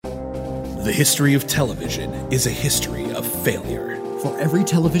The history of television is a history of failure. For every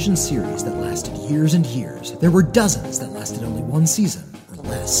television series that lasted years and years, there were dozens that lasted only one season or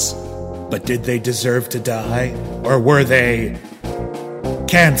less. But did they deserve to die? Or were they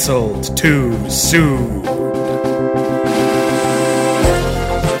canceled too soon?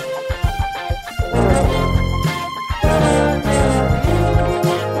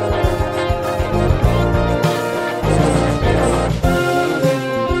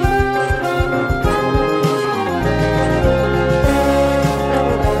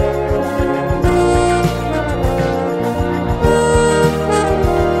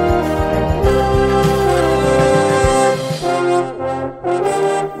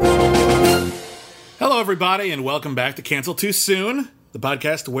 Everybody, and welcome back to Cancel Too Soon, the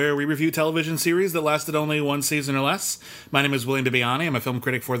podcast where we review television series that lasted only one season or less. My name is William DeBiani. I'm a film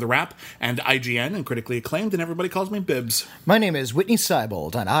critic for The Wrap and IGN, and critically acclaimed, and everybody calls me Bibbs. My name is Whitney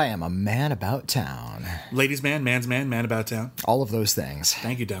Seibold, and I am a man about town. Ladies' man, man's man about town. All of those things.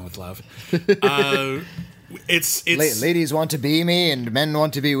 Thank you, Down with Love. Ladies want to be me, and men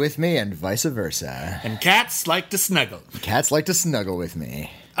want to be with me, and vice versa. And cats like to snuggle. Cats like to snuggle with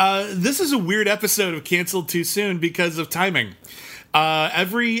me. This is a weird episode of Canceled Too Soon because of timing.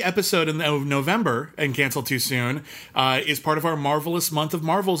 Every episode in November in Cancel Too Soon is part of our Marvelous Month of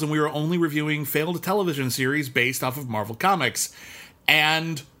Marvels, and we are only reviewing failed television series based off of Marvel Comics.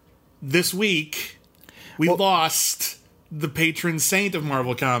 And this week, we lost the patron saint of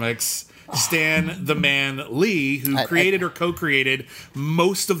Marvel Comics, Stan the Man Lee, who created or co-created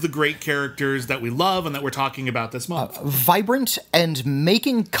most of the great characters that we love and that we're talking about this month. Vibrant and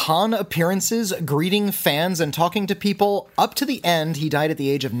making con appearances, greeting fans and talking to people up to the end. He died at the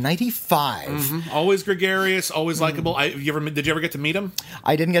age of 95. Mm-hmm. Always gregarious, always likable. Did you ever get to meet him?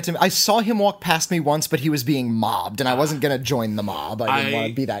 I didn't get to. I saw him walk past me once, but he was being mobbed, and I wasn't going to join the mob. I didn't want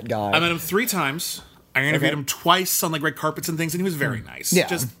to be that guy. I met him 3 times. I interviewed him twice on like red carpets and things, and he was very nice. Yeah.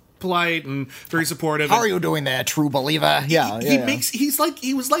 Just polite and very supportive. How are you doing there, true believer? He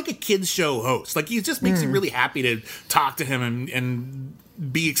was like a kids show host. Like, he just makes me really happy to talk to him and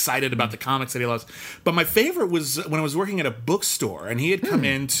be excited about the comics that he loves. But my favorite was when I was working at a bookstore, and he had come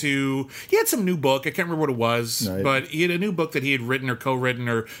he had some new book. I can't remember what it was, but he had a new book that he had written or co-written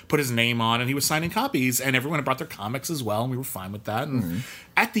or put his name on, and he was signing copies, and everyone had brought their comics as well, and we were fine with that. And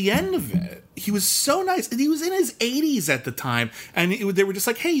at the end of it, he was so nice. And he was in his 80s at the time, and they were just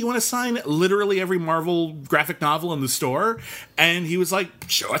like, hey, you want to sign literally every Marvel graphic novel in the store? And he was like,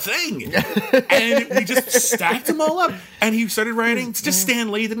 sure thing. And we just stacked them all up, and he started writing. It's just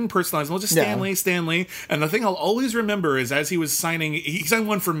Stan Lee, didn't personalize them. Just Stan Lee. And the thing I'll always remember is as he was signing, he signed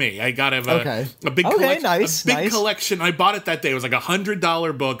one for me. I got a big collection. I bought it that day. It was like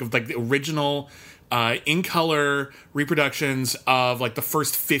 $100 book of like the original in color reproductions of like the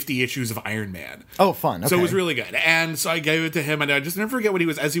first 50 issues of Iron Man. Oh, fun. Okay. So it was really good. And so I gave it to him, and I just never forget what he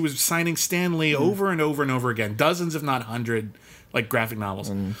was, as he was signing Stan Lee over and over and over again, dozens if not 100 like graphic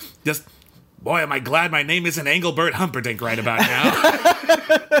novels. Just, boy, am I glad my name isn't Engelbert Humperdinck right about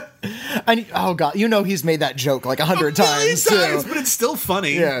now. And oh god, he's made that joke like 100 times too. But it's still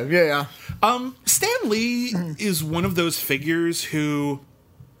funny. Yeah. Stan Lee is one of those figures who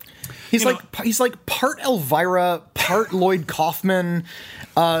he's like part Elvira, part Lloyd Kaufman,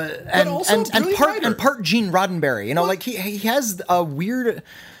 and part Gene Roddenberry. Like he has a weird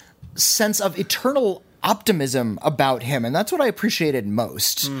sense of eternal optimism about him, and that's what I appreciated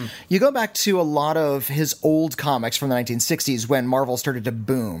most. You go back to a lot of his old comics from the 1960s when Marvel started to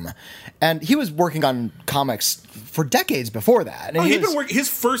boom, and he was working on comics for decades before that. And he'd been working. His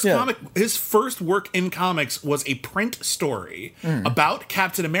first work in comics was a print story about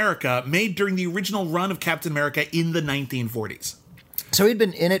Captain America made during the original run of Captain America in the 1940s. So he'd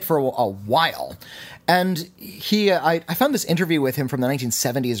been in it for a while. And I found this interview with him from the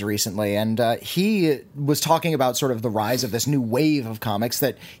 1970s recently, and he was talking about sort of the rise of this new wave of comics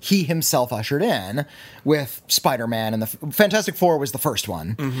that he himself ushered in with Spider-Man, and the Fantastic Four was the first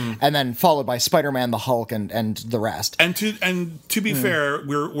one, and then followed by Spider-Man, the Hulk, and the rest. And to be fair,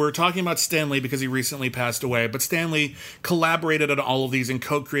 we're talking about Stan Lee because he recently passed away, but Stan Lee collaborated on all of these and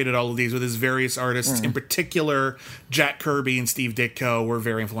co-created all of these with his various artists. In particular, Jack Kirby and Steve Ditko were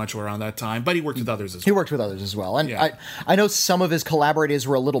very influential around that time, but he worked with others as well. He worked with others as well. And I know some of his collaborators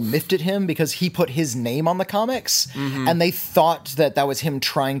were a little miffed at him because he put his name on the comics, and they thought that was him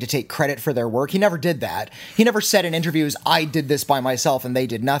trying to take credit for their work. He never did that. He never said in interviews, I did this by myself and they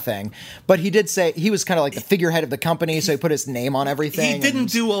did nothing. But he did say he was kind of like the figurehead of the company, so he put his name on everything. He didn't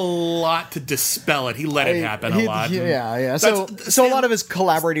do a lot to dispel it. He let it happen a lot. Yeah. So a lot of his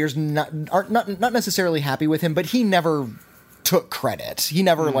collaborators are not necessarily happy with him, but he never took credit. He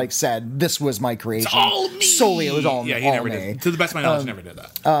never like said this was my creation. It's all me. Solely, it was all yeah. He all never me. did. To the best of my knowledge, never did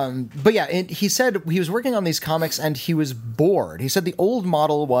that. But yeah, he said he was working on these comics and he was bored. He said the old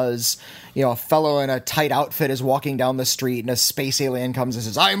model was, a fellow in a tight outfit is walking down the street and a space alien comes and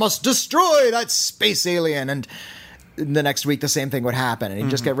says, "I must destroy that space alien," and the next week the same thing would happen, and he'd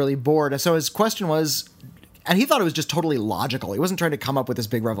just get really bored. So his question was, and he thought it was just totally logical. He wasn't trying to come up with this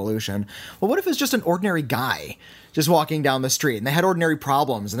big revolution. Well, what if it's just an ordinary guy just walking down the street, and they had ordinary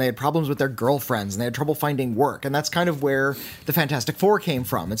problems, and they had problems with their girlfriends, and they had trouble finding work, and that's kind of where the Fantastic Four came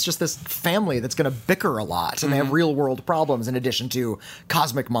from. It's just this family that's going to bicker a lot, and they have real-world problems in addition to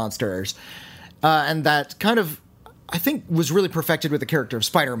cosmic monsters. And that kind of, I think, was really perfected with the character of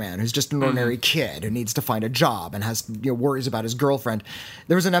Spider-Man, who's just an ordinary kid who needs to find a job and has worries about his girlfriend.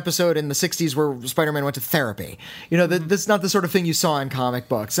 There was an episode in the 60s where Spider-Man went to therapy. That's not the sort of thing you saw in comic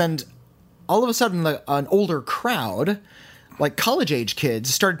books. And all of a sudden, an older crowd, like college-age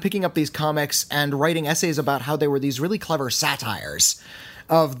kids, started picking up these comics and writing essays about how they were these really clever satires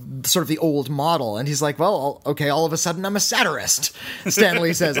of sort of the old model. And he's like, well, okay, all of a sudden I'm a satirist. Stan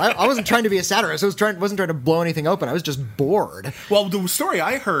Lee says, I wasn't trying to be a satirist. Wasn't trying to blow anything open. I was just bored. Well, the story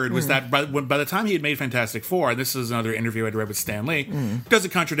I heard was that by the time he had made Fantastic Four, and this is another interview I'd read with Stan Lee,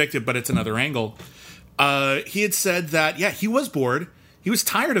 doesn't contradict it, but it's another angle. He had said that, yeah, he was bored. He was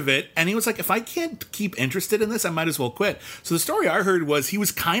tired of it, and he was like, if I can't keep interested in this, I might as well quit. So the story I heard was he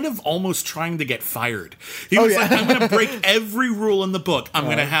was kind of almost trying to get fired. He was like, I'm going to break every rule in the book. I'm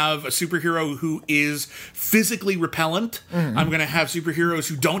going to have a superhero who is physically repellent. I'm going to have superheroes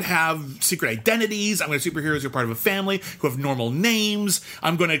who don't have secret identities. I'm going to have superheroes who are part of a family, who have normal names.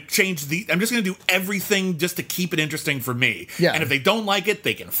 I'm going to I'm just going to do everything just to keep it interesting for me. Yeah. And if they don't like it,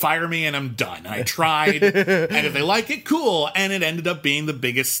 they can fire me, and I'm done. And I tried, and if they like it, cool. And it ended up being the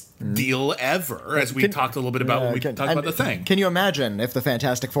biggest deal ever, as we talked a little bit about when we talked about The Thing. Can you imagine if the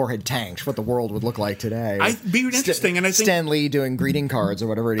Fantastic Four had tanked, what the world would look like today? It'd be interesting, and I think Stan Lee doing greeting cards or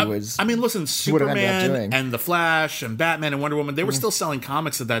whatever he was. I mean, listen, Superman and The Flash and Batman and Wonder Woman, they were still selling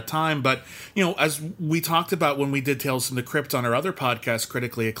comics at that time, but, as we talked about when we did Tales from the Crypt on our other podcast,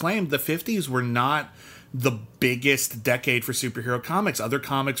 Critically Acclaimed, the 50s were not the biggest decade for superhero comics. Other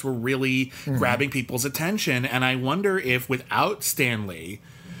comics were really grabbing people's attention, and I wonder if without Stan Lee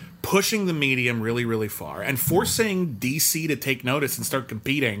pushing the medium really, really far and forcing DC to take notice and start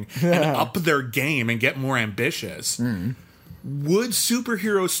competing and up their game and get more ambitious, would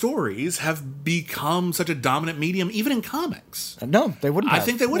superhero stories have become such a dominant medium even in comics? No, they wouldn't have. I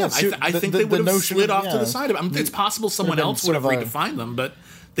think they would have. I think they would have slid off to the side of it. It's possible someone else would have redefined them, but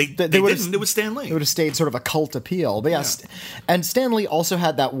They didn't. It was Stan Lee. It would have stayed sort of a cult appeal. But yes, and Stan Lee also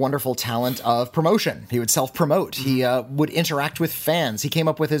had that wonderful talent of promotion. He would self-promote. He would interact with fans. He came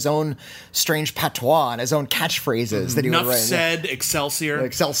up with his own strange patois and his own catchphrases that he would write. Enough said, Excelsior.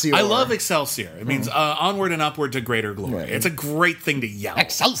 Excelsior. I love Excelsior. It means onward and upward to greater glory. Right. It's a great thing to yell.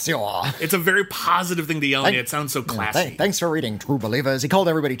 Excelsior. It's a very positive thing to yell, and it sounds so classy. Thanks for reading True Believers. He called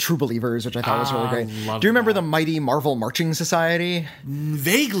everybody True Believers, which I thought was really great. Do you remember the Mighty Marvel Marching Society?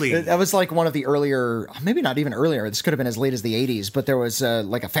 Vaguely. That was like one of the earlier, maybe not even earlier, this could have been as late as the 80s, but there was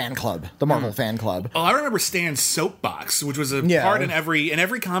like a fan club, the Marvel fan club. Oh, I remember Stan's soapbox, which was a part in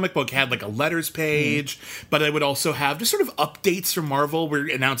every comic book had like a letters page, but it would also have just sort of updates from Marvel.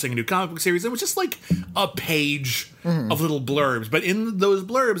 We're announcing a new comic book series. It was just like a page of little blurbs, but in those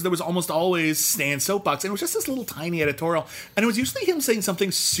blurbs there was almost always Stan's soapbox, and it was just this little tiny editorial, and it was usually him saying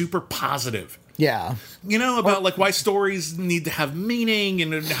something super positive. Yeah. About like why stories need to have meaning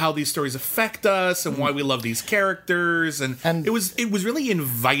and how these stories affect us and why we love these characters, and it was really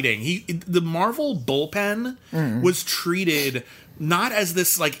inviting. The Marvel bullpen was treated not as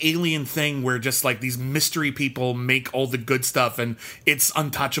this like alien thing where just like these mystery people make all the good stuff and it's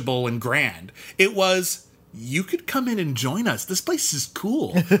untouchable and grand. It was, you could come in and join us. This place is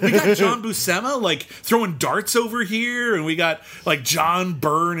cool. We got John Buscema like throwing darts over here, and we got like John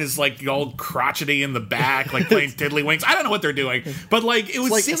Byrne is like all crotchety in the back, like playing tiddlywinks. I don't know what they're doing, but like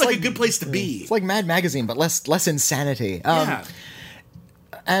it seemed like a good place to be. It's like Mad Magazine, but less insanity.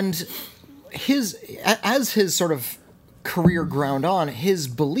 And as his sort of career ground on, his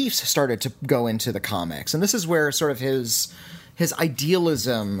beliefs started to go into the comics, and this is where sort of his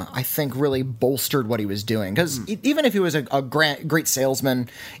idealism, I think, really bolstered what he was doing. Because even if he was a great salesman,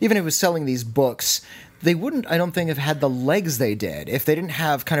 even if he was selling these books, they wouldn't, I don't think, have had the legs they did if they didn't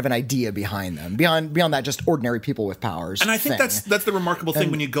have kind of an idea behind them, beyond that just ordinary people with powers. And I think that's the remarkable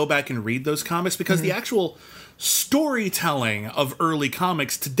thing when you go back and read those comics, because the actual storytelling of early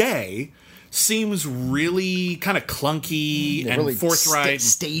comics today seems really kind of clunky and really forthright.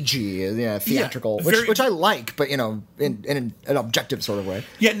 Stagey, theatrical, very, which I like, but, in an objective sort of way.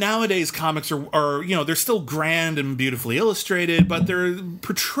 Yet nowadays comics are they're still grand and beautifully illustrated, but they're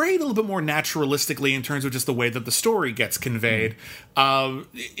portrayed a little bit more naturalistically in terms of just the way that the story gets conveyed.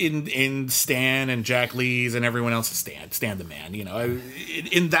 In Stan and Jack Lee's and everyone else's Stan the Man,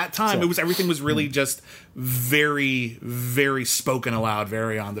 in that time everything was really just very, very spoken aloud,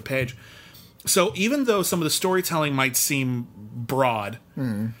 very on the page. So even though some of the storytelling might seem broad,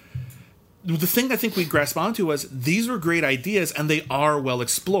 the thing I think we grasped onto was these were great ideas and they are well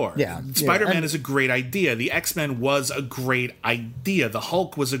explored. Yeah, Spider-Man is a great idea. The X-Men was a great idea. The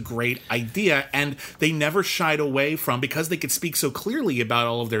Hulk was a great idea, and they never shied away from, because they could speak so clearly about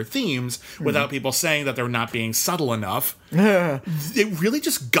all of their themes without people saying that they're not being subtle enough. It really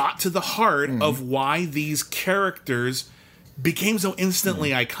just got to the heart of why these characters became so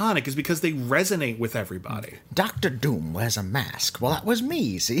instantly iconic, is because they resonate with everybody. Dr. Doom wears a mask. Well, that was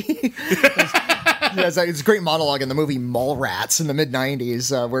me, see? It's a great monologue in the movie Mallrats in the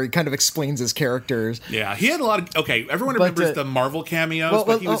mid-90s where he kind of explains his characters. Yeah, he had a lot of... Okay, everyone remembers the Marvel cameos,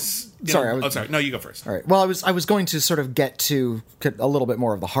 but he was... Sorry. Sorry. No, you go first. All right. Well, I was going to sort of get to a little bit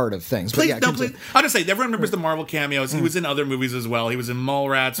more of the heart of things. Please. I'll just say, everyone remembers the Marvel cameos. He was in other movies as well. He was in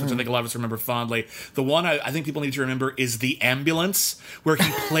Mallrats, which I think a lot of us remember fondly. The one I think people need to remember is The Ambulance, where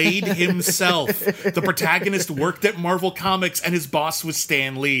he played himself. The protagonist worked at Marvel Comics, and his boss was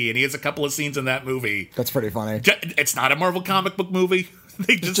Stan Lee, and he has a couple of scenes in that movie. That's pretty funny. It's not a Marvel comic book movie.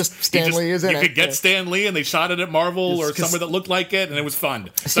 They just Stan Lee is in it. You could get Stan Lee, and they shot it at Marvel or somewhere that looked like it, and it was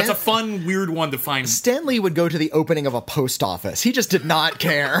fun. That's a fun, weird one to find. Stan Lee would go to the opening of a post office. He just did not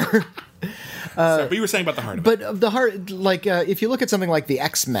care. But you were saying about the heart of it. But the heart, if you look at something like the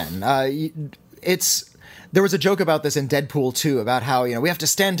X-Men, there was a joke about this in Deadpool 2 about how, we have to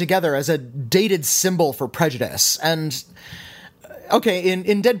stand together as a dated symbol for prejudice. And... Okay,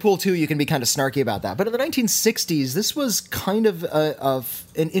 in Deadpool 2, you can be kind of snarky about that. But in the 1960s, this was kind of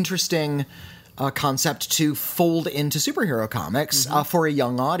an interesting concept to fold into superhero comics for a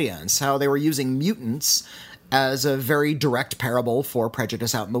young audience. How they were using mutants as a very direct parable for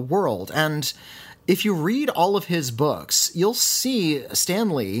prejudice out in the world. And if you read all of his books, you'll see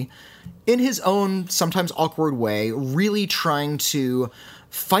Stan Lee, in his own sometimes awkward way, really trying to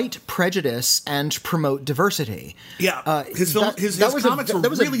fight prejudice and promote diversity. Yeah, his comics were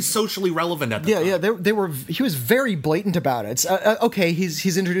really socially relevant at the time. Yeah, they were. He was very blatant about it. Okay,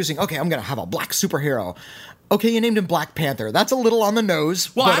 he's introducing. Okay, I'm going to have a black superhero. Okay, you named him Black Panther. That's a little on the nose,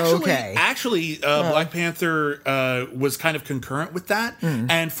 but okay. Actually, Black Panther was kind of concurrent with that,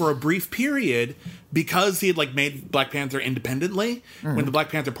 and for a brief period, because he had made Black Panther independently, when the Black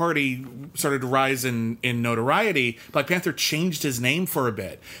Panther Party started to rise in notoriety, Black Panther changed his name for a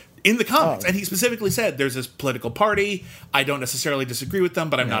bit in the comics, and he specifically said, "There's this political party. I don't necessarily disagree with them,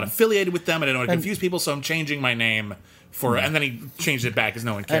 but I'm not affiliated with them, and I don't want to confuse people, so I'm changing my name." And then he changed it back because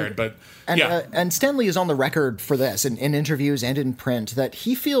no one cared. And Stan Lee is on the record for this in interviews and in print that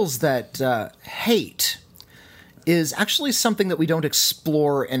he feels that hate is actually something that we don't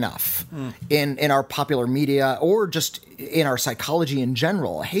explore enough in our popular media or just in our psychology in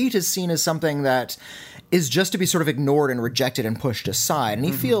general. Hate is seen as something that is just to be sort of ignored and rejected and pushed aside. And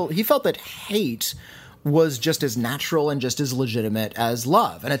he felt that hate was just as natural and just as legitimate as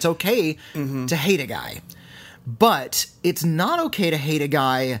love. And it's okay to hate a guy. But it's not okay to hate a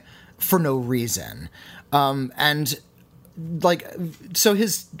guy for no reason. So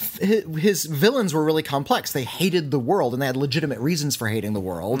his villains were really complex. They hated the world, and they had legitimate reasons for hating the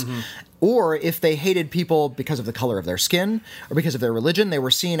world. Or if they hated people because of the color of their skin or because of their religion, they were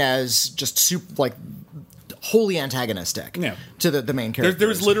seen as just wholly antagonistic to the main characters.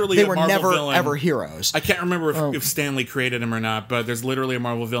 There's literally they a were Marvel never villain. Ever heroes. I can't remember if Stan Lee created him or not, but there's literally a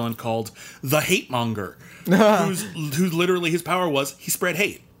Marvel villain called the Hate Monger, who literally his power was he spread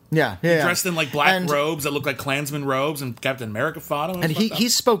hate. Yeah. Dressed in black robes that look like Klansman robes, and Captain America fought him. And he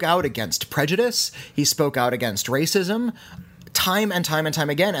spoke out against prejudice. He spoke out against racism. Time and time and time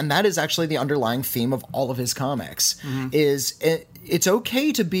again, and that is actually the underlying theme of all of his comics. It's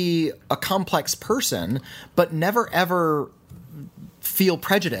okay to be a complex person, but never ever feel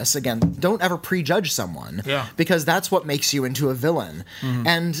prejudice. Again, don't ever prejudge someone, because that's what makes you into a villain.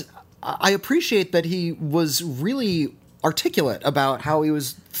 And I appreciate that he was really articulate about how he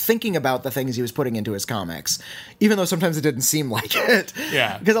was thinking about the things he was putting into his comics, even though sometimes it didn't seem like it.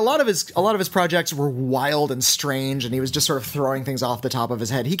 Yeah. Because a lot of his projects were wild and strange, and he was just sort of throwing things off the top of his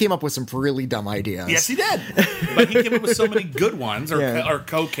head. He came up with some really dumb ideas. Yes, he did. But he came up with so many good ones, or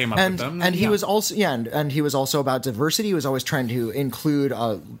Co came up with them. And he was also and he was also about diversity. He was always trying to include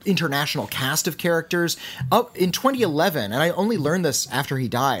international cast of characters. In 2011, and I only learned this after he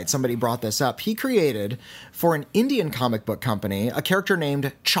died, somebody brought this up, he created, for an Indian comic book company, a character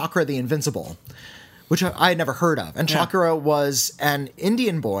named Chakra the Invincible, which I had never heard of. And Chakra was an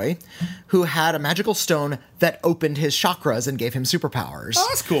Indian boy who had a magical stone that opened his chakras and gave him superpowers. Oh,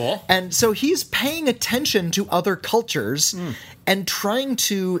 that's cool. And so he's paying attention to other cultures and trying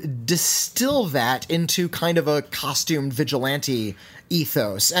to distill that into kind of a costumed vigilante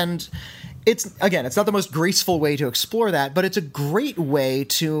ethos. And it's not the most graceful way to explore that, but it's a great way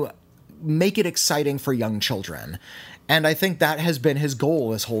to make it exciting for young children. And I think that has been his goal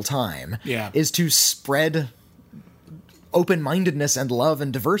this whole time. Yeah. Is to spread open-mindedness and love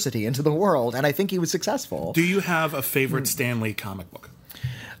and diversity into the world, and I think he was successful. Do you have a favorite Stan Lee comic book?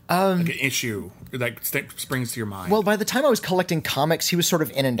 Like an issue that springs to your mind? Well, by the time I was collecting comics, he was sort of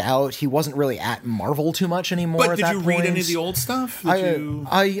in and out. He wasn't really at Marvel too much anymore. But did you read any of the old stuff?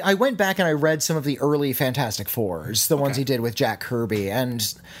 I went back and I read some of the early Fantastic Fours, the ones he did with Jack Kirby. And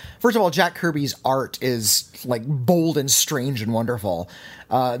first of all, Jack Kirby's art is like bold and strange and wonderful.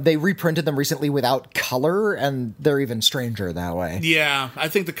 They reprinted them recently without color, and they're even stranger that way. Yeah, I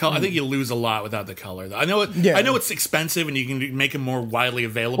think the color. I think you lose a lot without the color. Though. I know it's expensive, and you can make them more widely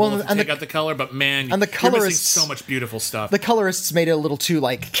available if you take out the color. But man, and the colorists, you're missing so much beautiful stuff. The colorists made it a little too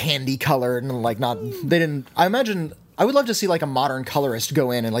like candy colored and like not. They didn't. I imagine. I would love to see like a modern colorist go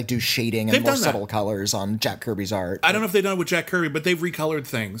in and like do shading and more subtle colors on Jack Kirby's art. I don't know if they've done it with Jack Kirby, but they've recolored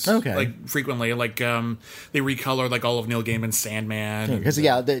things. Okay, like frequently, like they recolored like all of Neil Gaiman's Sandman. Because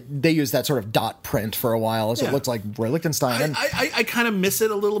they used that sort of dot print for a while, so it looked like Roy Lichtenstein. I kind of miss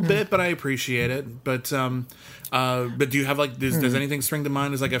it a little bit, but I appreciate it. But do you have like does anything spring to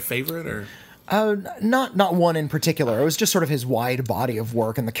mind as like a favorite or? Not one in particular. It was just sort of his wide body of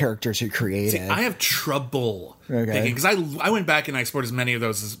work and the characters he created. See, I have trouble thinking because I went back and I explored as many of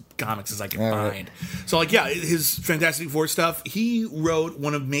those as comics as I could find. So like his Fantastic Four stuff. He wrote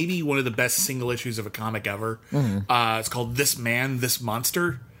one of the best single issues of a comic ever. It's called This Man, This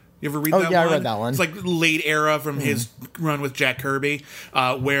Monster. You ever read that one? Yeah, I read that one. It's like late era from his run with Jack Kirby,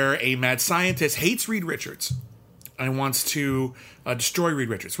 where a mad scientist hates Reed Richards and wants to destroy Reed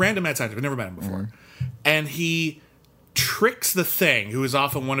Richards. Random mad scientist. I've never met him before. And he tricks the Thing, who is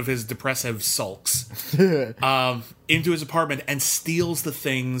often one of his depressive sulks, into his apartment and steals the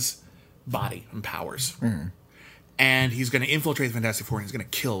Thing's body and powers. And he's going to infiltrate the Fantastic Four and he's going to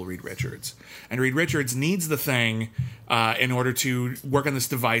kill Reed Richards. And Reed Richards needs the Thing in order to work on this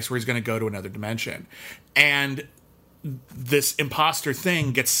device where he's going to go to another dimension. And this imposter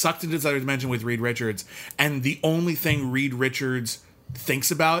Thing gets sucked into this other dimension with Reed Richards, and the only thing Reed Richards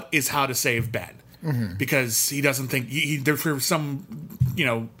thinks about is how to save Ben, because he doesn't think for some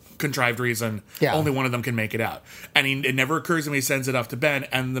contrived reason only one of them can make it out, and it never occurs to him. He sends it off to Ben,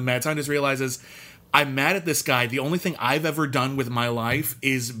 and the mad scientist realizes, I'm mad at this guy. The only thing I've ever done with my life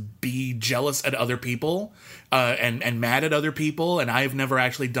is be jealous at other people and mad at other people, and I've never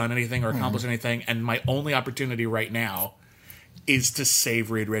actually done anything or accomplished anything, and my only opportunity right now is to save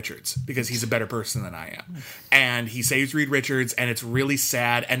Reed Richards because he's a better person than I am. And he saves Reed Richards, and it's really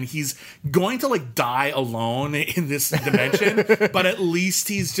sad, and he's going to like die alone in this dimension, but at least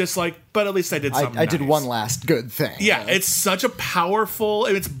he's just like, but at least I did something I did one last good thing. Yeah, it's such a powerful,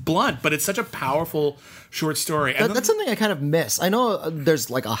 it's blunt, but it's such a powerful short story. And that's something I kind of miss. I know there's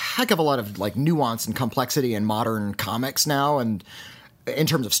like a heck of a lot of like nuance and complexity in modern comics now, and in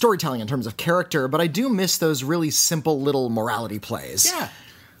terms of storytelling, in terms of character, but I do miss those really simple little morality plays. Yeah.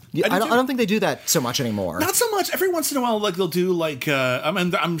 I don't think they do that so much anymore. Not so much. Every once in a while, like they'll do like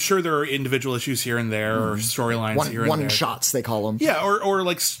I'm sure there are individual issues here and there, or storylines here and there. One shots they call them. Yeah, or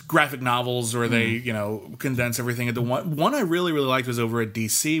like graphic novels where they condense everything into one. One I really liked was over at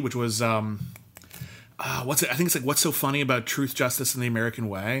DC, which was what's it? I think it's like What's So Funny About Truth, Justice, and the American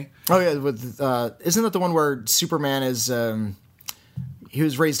Way. Oh yeah, isn't that the one where Superman is? He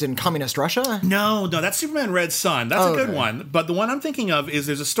was raised in communist Russia? No, that's Superman Red Son. That's a good one. But the one I'm thinking of is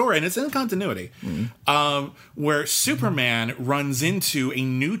there's a story, and it's in continuity, where Superman runs into a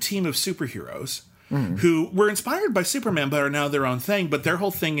new team of superheroes who were inspired by Superman but are now their own thing. But their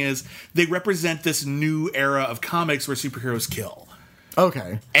whole thing is they represent this new era of comics where superheroes kill.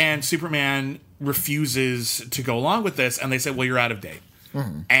 Okay. And Superman refuses to go along with this, and they say, well, you're out of date.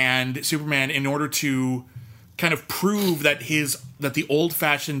 And Superman, in order to kind of prove that the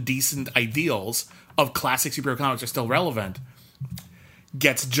old-fashioned decent ideals of classic superhero comics are still relevant,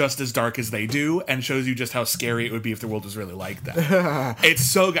 gets just as dark as they do and shows you just how scary it would be if the world was really like that. It's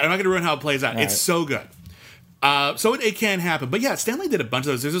so good. I'm not going to ruin how it plays out. It's so good. So it can happen. But yeah, Stan Lee did a bunch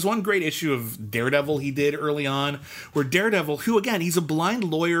of those. There's this one great issue of Daredevil he did early on, where Daredevil, who again, he's a blind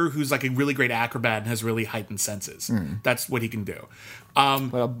lawyer who's like a really great acrobat and has really heightened senses. That's what he can do.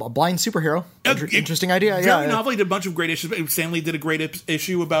 A blind superhero. Interesting idea. Very novel. He did a bunch of great issues. Stan Lee did a great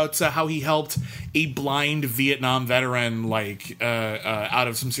issue about how he helped a blind Vietnam veteran out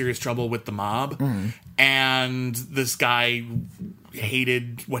of some serious trouble with the mob. And this guy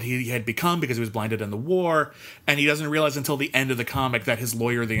hated what he had become because he was blinded in the war, and he doesn't realize until the end of the comic that his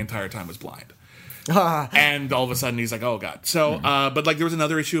lawyer the entire time was blind. And all of a sudden he's like, oh god. So but like there was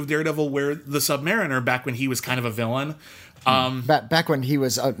another issue of Daredevil where the Submariner, back when he was kind of a villain, back when he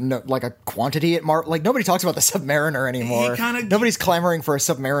was like a quantity at Marvel, like nobody talks about the Submariner anymore. Nobody's clamoring for a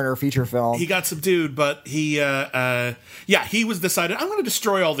Submariner feature film. He got subdued, but he was decided, I'm going to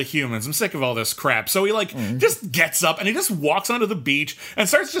destroy all the humans. I'm sick of all this crap. So he just gets up and he just walks onto the beach and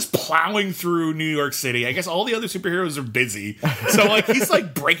starts just plowing through New York City. I guess all the other superheroes are busy, so like he's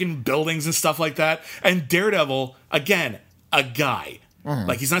like breaking buildings and stuff like that. And Daredevil, again, a guy.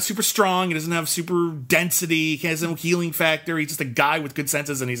 Like, he's not super strong, he doesn't have super density, he has no healing factor, he's just a guy with good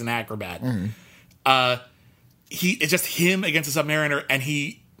senses, and he's an acrobat. It's just him against the Submariner, and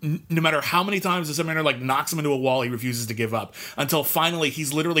he, no matter how many times the Submariner, like, knocks him into a wall, he refuses to give up. Until finally,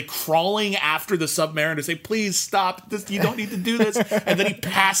 he's literally crawling after the Submariner to say, please stop this, you don't need to do this. And then he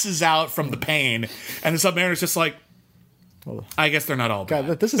passes out from the pain, and the Submariner's just like, I guess they're not all bad.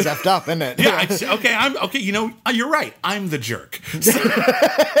 God, this is effed up, isn't it? Yeah, okay. You know, you're right. I'm the jerk.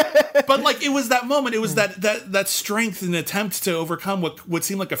 But like, it was that moment. It was that strength and attempt to overcome what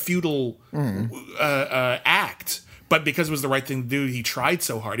seemed like a futile act, but because it was the right thing to do, he tried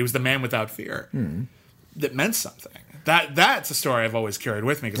so hard. He was the man without fear. That meant something. That's a story I've always carried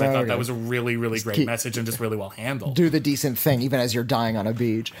with me because I thought that was a really, really great message and just really well handled. Do the decent thing, even as you're dying on a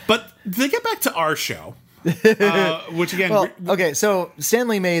beach. But to get back to our show. Which again, so Stan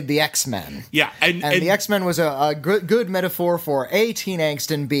Lee made the X-Men. Yeah, and the X-Men was a good metaphor for A, teen angst,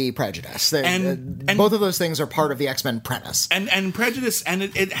 and B, prejudice. And both of those things are part of the X-Men premise. And prejudice, and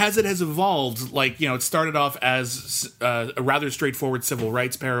it has evolved. Like, you know, it started off as a rather straightforward civil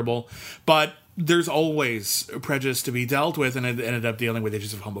rights parable, but there's always prejudice to be dealt with, and it ended up dealing with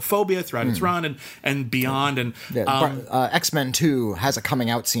issues of homophobia throughout its run and beyond. And X-Men 2 has a coming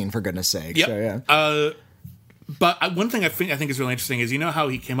out scene, for goodness sake. Yep. So, yeah. But one thing I think is really interesting is, you know how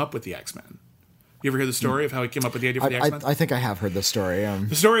he came up with the X-Men? You ever hear the story of how he came up with the idea for the X-Men? I think I have heard the story.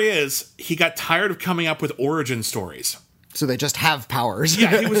 The story is, he got tired of coming up with origin stories. So they just have powers.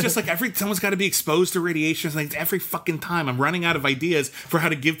 Yeah, he was just like, someone's got to be exposed to radiation. Like, every fucking time I'm running out of ideas for how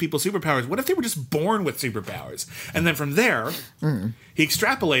to give people superpowers. What if they were just born with superpowers? And then from there, he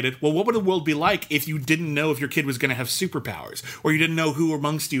extrapolated, well, what would the world be like if you didn't know if your kid was going to have superpowers? Or you didn't know who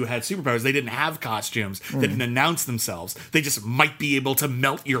amongst you had superpowers? They didn't have costumes. They didn't announce themselves. They just might be able to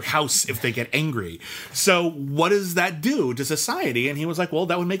melt your house if they get angry. So what does that do to society? And he was like, well,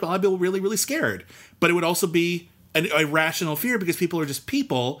 that would make a lot of people really, really scared. But it would also be a rational fear because people are just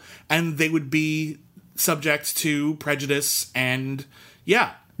people, and they would be subject to prejudice, and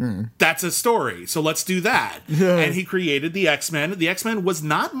that's a story. So let's do that. And he created the X-Men. The X-Men was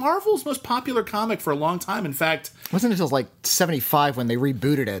not Marvel's most popular comic for a long time. In fact, it wasn't until like 75 when they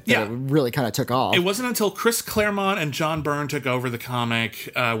rebooted it that it really kind of took off. It wasn't until Chris Claremont and John Byrne took over the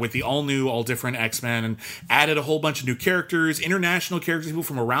comic with the all-new, all-different X-Men and added a whole bunch of new characters, international characters, people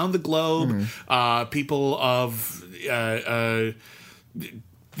from around the globe, people of...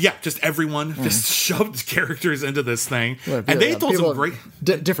 just everyone just shoved characters into this thing. And they told some great...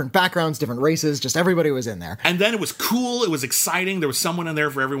 different backgrounds, different races, just everybody was in there. And then it was cool, it was exciting, there was someone in there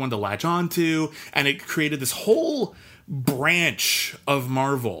for everyone to latch on to, and it created this whole branch of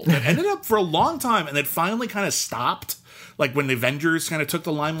Marvel that ended up for a long time, and it finally kind of stopped. Like when the Avengers kind of took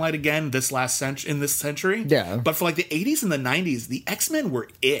the limelight again in this century. Yeah. But for like the 80s and the 90s, the X-Men were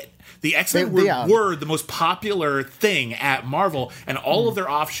it. The X-Men were the most popular thing at Marvel, and all of their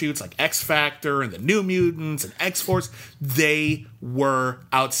offshoots like X-Factor and the New Mutants and X-Force, they were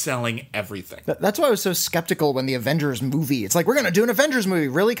outselling everything. That's why I was so skeptical when the Avengers movie, it's like, we're going to do an Avengers movie.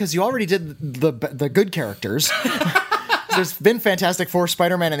 Really? Because you already did the good characters. There's been Fantastic Four,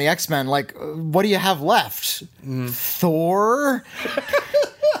 Spider-Man, and the X-Men. Like, what do you have left? Thor?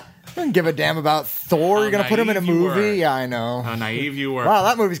 I don't give a damn about Thor. You're going to put him in a movie? Yeah, I know. How naive you were. Wow,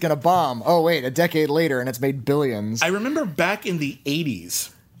 that movie's going to bomb. Oh, wait, a decade later, and it's made billions. I remember back in the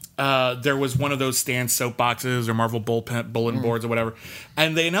 80s, there was one of those stand soapboxes or Marvel bulletin boards or whatever,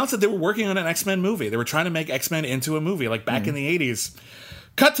 and they announced that they were working on an X-Men movie. They were trying to make X-Men into a movie, like back in the 80s.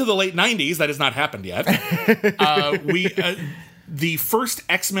 Cut to the late 90s. That has not happened yet. The first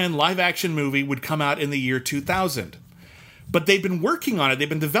X-Men live-action movie would come out in the year 2000. But they've been working on it. They've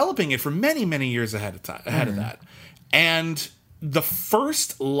been developing it for many, many years ahead of that. And the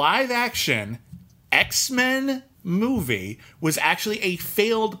first live-action X-Men movie was actually a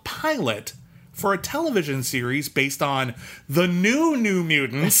failed pilot for a television series based on the New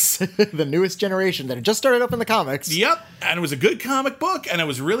Mutants. The newest generation that had just started up in the comics. Yep. And it was a good comic book, and I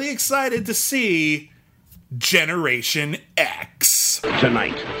was really excited to see Generation X.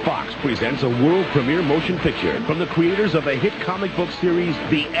 Tonight, Fox presents a world premiere motion picture from the creators of the hit comic book series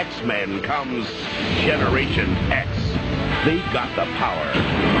The X-Men comes Generation X. They've got the power.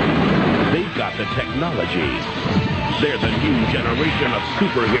 They've got the technology. They're the new generation of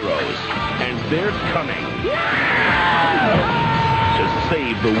superheroes, and they're coming to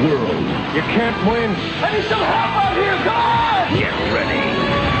save the world. You can't win. I need some help out here. Come on! Get ready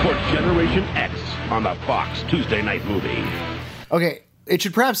for Generation X on the Fox Tuesday night movie. Okay, it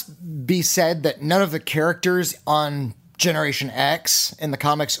should perhaps be said that none of the characters on Generation X in the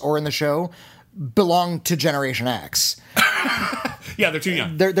comics or in the show belong to Generation X. Yeah, they're too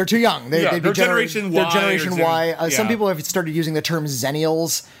young. They're too young. They'd be they're Generation Y. They're Generation Y. Some people have started using the term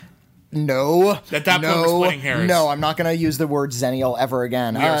Xennials. No. At that point, we're splitting hairs. No, I'm not going to use the word Xennial ever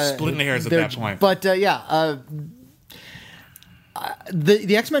again. We are splitting hairs at that point. But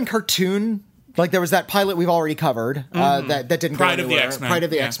the X-Men cartoon, like there was that pilot we've already covered that didn't Pride go of anywhere. the X-Men. Pride of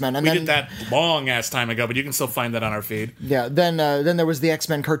the X-Men. And we then, did that long ass time ago, but you can still find that on our feed. Yeah. Then there was the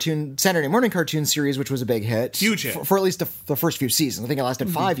X-Men cartoon Saturday morning cartoon series, which was a big hit. Huge hit for at least the first few seasons. I think it lasted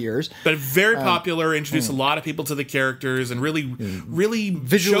 5 years. But very popular. Introduced a lot of people to the characters and really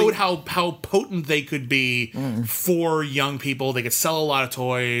Visually, showed how potent they could be for young people. They could sell a lot of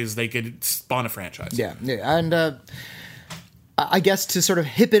toys. They could spawn a franchise. Yeah. And I guess to sort of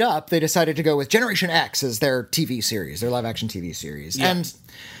hip it up, they decided to go with Generation X as their TV series, their live-action TV series. Yeah. And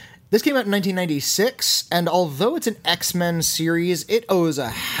this came out in 1996, and although it's an X-Men series, it owes a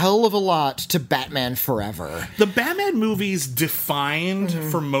hell of a lot to Batman Forever. The Batman movies defined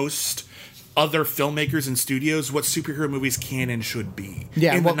for most other filmmakers and studios what superhero movies can and should be.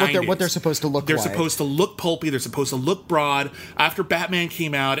 Yeah, in what the they're supposed to look They're like. supposed to look pulpy. They're supposed to look broad. After Batman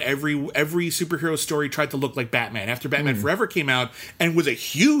came out, every superhero story tried to look like Batman. After Batman Forever came out and was a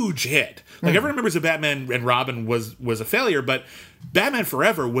huge hit. Like everyone remembers that Batman and Robin was a failure, but Batman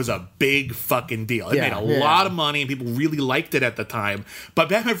Forever was a big fucking deal. It made a lot of money and people really liked it at the time. But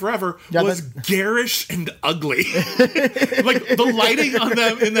Batman Forever was garish and ugly. Like the lighting on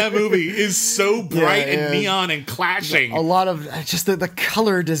them in that movie is so bright and neon and clashing. A lot of just the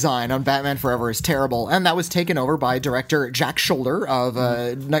color design on Batman Forever is terrible, and that was taken over by director Jack Shoulder of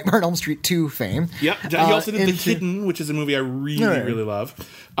Nightmare on Elm Street 2 fame. Yep, he also did The Hidden, which is a movie I really love.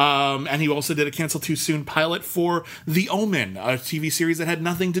 And he also did a Cancel Too Soon pilot for The Omen, a TV series that had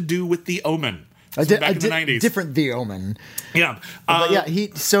nothing to do with The Omen. Back in the 90s. Different The Omen. Yeah.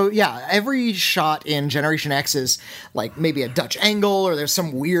 Every shot in Generation X is like maybe a Dutch angle, or there's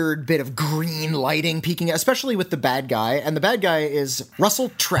some weird bit of green lighting peeking, especially with the bad guy. And the bad guy is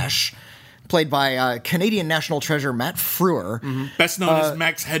Russell Tresh, played by Canadian National Treasure Matt Frewer. Best known as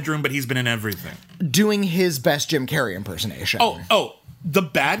Max Headroom, but he's been in everything. Doing his best Jim Carrey impersonation. The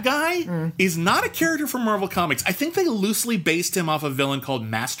bad guy is not a character from Marvel Comics. I think they loosely based him off a villain called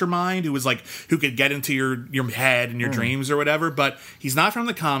Mastermind, who could get into your head and your dreams or whatever, but he's not from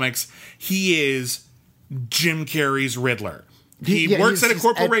the comics. He is Jim Carrey's Riddler. He works at a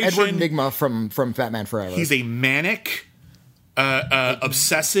corporation. Edward Nygma from Batman Forever. He's a manic,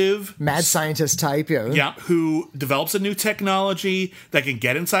 obsessive mad scientist type, who develops a new technology that can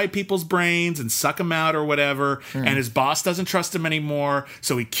get inside people's brains and suck them out or whatever, and his boss doesn't trust him anymore,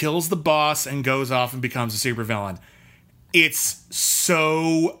 so he kills the boss and goes off and becomes a supervillain. It's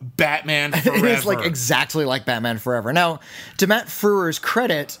so Batman Forever. It is like exactly like Batman Forever. Now, to Matt Frewer's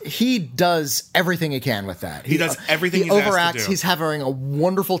credit, he does everything he can with that. He does everything he's overacts. asked to do. He's having a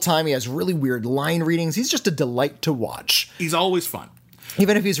wonderful time. He has really weird line readings. He's just a delight to watch. He's always fun.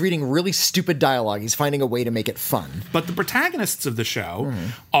 Even if he's reading really stupid dialogue, he's finding a way to make it fun. But the protagonists of the show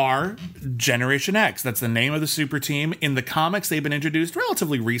are Generation X. That's the name of the super team. In the comics, they've been introduced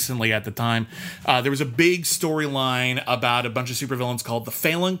relatively recently at the time. There was a big storyline about a bunch of supervillains called the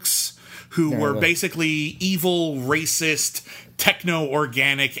Phalanx, who were basically evil, racist,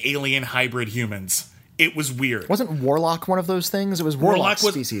 techno-organic, alien hybrid humans. It was weird. Wasn't Warlock one of those things? It was Warlock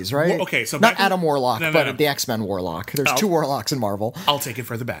was species, right? Okay, so not back in- Adam Warlock, No, but the X-Men Warlock. There's two Warlocks in Marvel. I'll take it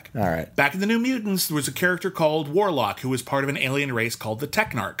further back. All right. Back in the New Mutants, there was a character called Warlock who was part of an alien race called the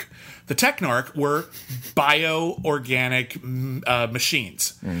Technarch. The Technarch were bio-organic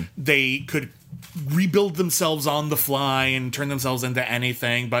machines. They could rebuild themselves on the fly and turn themselves into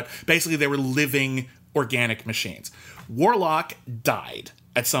anything, but basically they were living organic machines. Warlock died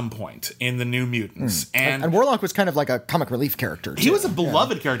at some point in the New Mutants. And Warlock was kind of like a comic relief character, too. He was a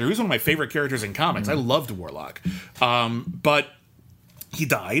beloved character. He was one of my favorite characters in comics. I loved Warlock. But he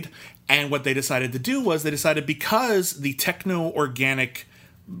died, and what they decided to do was they decided, because the techno-organic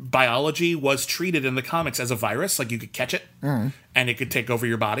biology was treated in the comics as a virus, like you could catch it and it could take over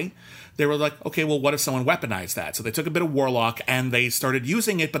your body, they were like, okay, well, what if someone weaponized that? So they took a bit of Warlock and they started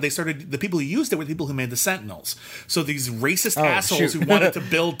using it, but the people who used it were the people who made the Sentinels. So these racist assholes who wanted to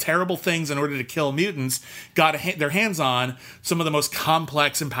build terrible things in order to kill mutants got their hands on some of the most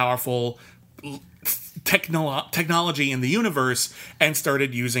complex and powerful technology in the universe and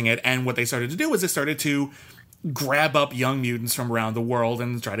started using it. And what they started to do was they started to grab up young mutants from around the world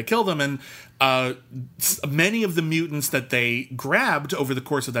and try to kill them. And many of the mutants that they grabbed over the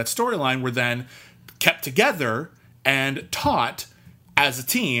course of that storyline were then kept together and taught as a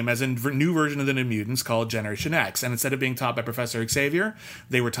team, as a new version of the New Mutants called Generation X. And instead of being taught by Professor Xavier,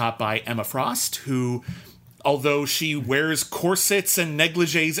 they were taught by Emma Frost, who, although she wears corsets and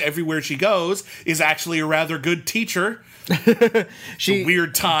negligees everywhere she goes, is actually a rather good teacher. It's a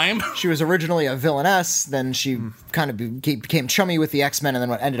weird time. She was originally a villainess, then she kind of became chummy with the X-Men,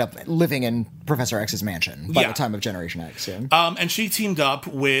 and then ended up living in Professor X's mansion by the time of Generation X. Yeah. And she teamed up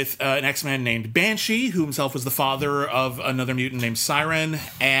with an X-Man named Banshee, who himself was the father of another mutant named Siren,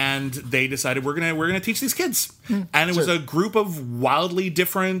 and they decided we're gonna teach these kids. And it was a group of wildly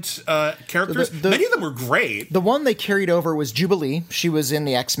different characters. Many of them were great. The one they carried over was Jubilee. She was in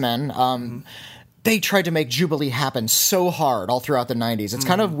the X-Men. They tried to make Jubilee happen so hard all throughout the 90s. It's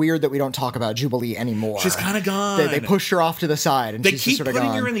kind of weird that we don't talk about Jubilee anymore. She's kind of gone. They pushed her off to the side, and they she's keep just sort of putting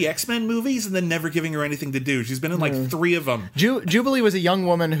gone. her in the X-Men movies and then never giving her anything to do. She's been in like 3 of them. Jubilee was a young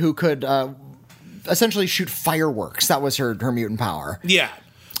woman who could essentially shoot fireworks. That was her mutant power. Yeah.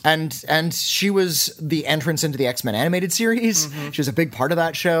 And she was the entrance into the X-Men animated series. She was a big part of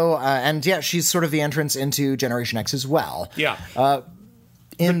that show. And yeah, she's sort of the entrance into Generation X as well. Yeah.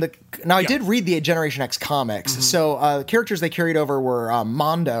 I did read the Generation X comics. So the characters they carried over were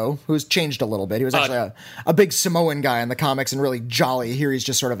Mondo, who's changed a little bit. He was actually a big Samoan guy in the comics and really jolly. Here he's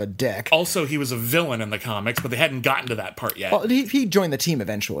just sort of a dick. Also, he was a villain in the comics, but they hadn't gotten to that part yet. Well, he joined the team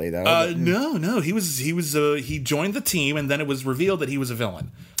eventually, though. No, he joined the team, and then it was revealed that he was a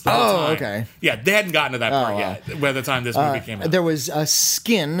villain. Okay. Yeah, they hadn't gotten to that part yet by the time this movie came out. There was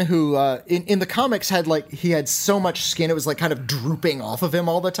Skin, who in the comics he had so much skin it was like kind of drooping off of him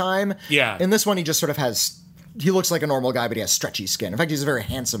all the time. Yeah. In this one, he just sort of he looks like a normal guy, but he has stretchy skin. In fact, he's a very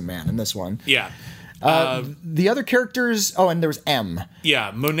handsome man in this one. Yeah. The other characters, and there was M.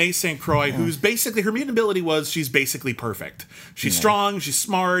 Yeah, Monet St. Croix, who's basically, her mutant ability was she's basically perfect. She's strong, she's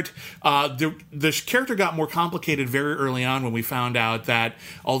smart. The character got more complicated very early on when we found out that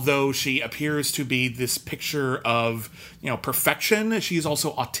although she appears to be this picture of, perfection, she's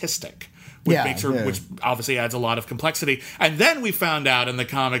also autistic. Which obviously adds a lot of complexity. And then we found out in the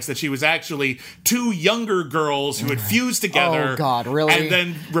comics that she was actually 2 younger girls who had fused together. Oh, God, really? And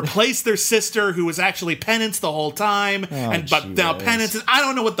then replaced their sister, who was actually Penance the whole time. But now Penance is, I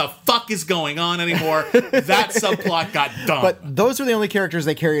don't know what the fuck is going on anymore. That subplot got dumb. But those were the only characters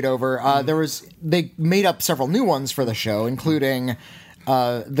they carried over. They made up several new ones for the show, including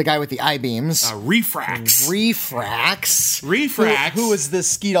the guy with the I-beams. Refrax. Who was the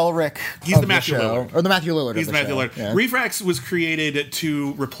Skeet Ulrich He's of the Matthew show. Lillard. Or the Matthew Lillard He's of the Matthew show. Lillard. Yeah. Refrax was created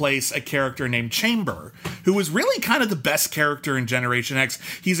to replace a character named Chamber, who was really kind of the best character in Generation X.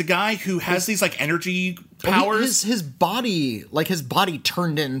 He's a guy who has these energy powers. His body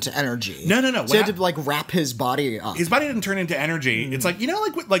turned into energy. No. So he had to wrap his body up. His body didn't turn into energy. It's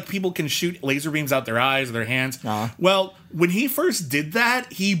like people can shoot laser beams out their eyes or their hands. Well, when he first did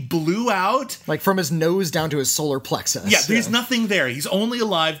that, he blew out from his nose down to his solar plexus. Yeah, there's nothing there. He's only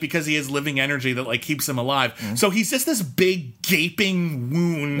alive because he has living energy that keeps him alive. So he's just this big gaping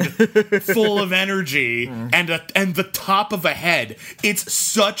wound full of energy and the top of a head. It's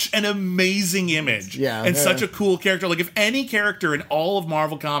such an amazing image. Yeah. and such a cool character. Like, if any character in all of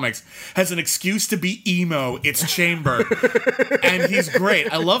Marvel Comics has an excuse to be emo, it's Chamber. And he's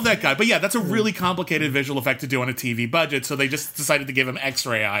great. I love that guy. But yeah, that's a really complicated visual effect to do on a TV budget, so they just decided to give him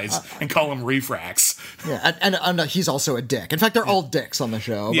X-ray eyes and call him Refrax. Yeah, and he's also a dick. In fact, they're all dicks on the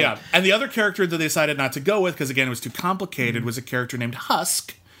show. But... Yeah, and the other character that they decided not to go with, because again, it was too complicated, was a character named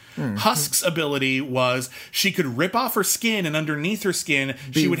Husk. Husk's ability was she could rip off her skin, and underneath her skin,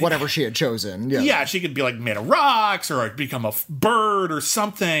 she would whatever she had chosen. Yeah, she could be like made of rocks or become a bird or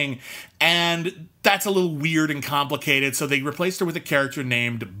something. And that's a little weird and complicated. So they replaced her with a character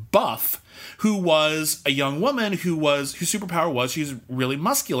named Buff, who was a young woman whose superpower was she's really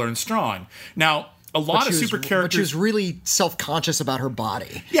muscular and strong. Now, a lot of super characters, but she was really self-conscious about her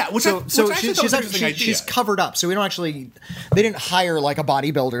body. Yeah, she's covered up, so we don't actually. They didn't hire like a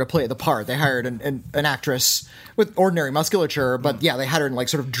bodybuilder to play the part. They hired an actress with ordinary musculature, but yeah, they had her in like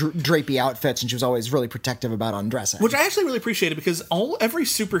sort of drapey outfits, and she was always really protective about undressing. Which I actually really appreciated, because every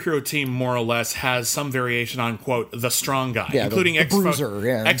superhero team more or less has some variation on quote the strong guy, including the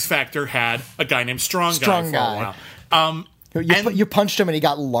bruiser. X Factor had a guy named Strong Guy for a while. You punched him and he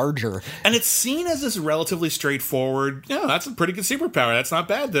got larger. And it's seen as this relatively straightforward, that's a pretty good superpower. That's not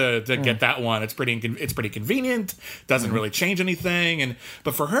bad to get that one. It's pretty convenient, doesn't really change anything.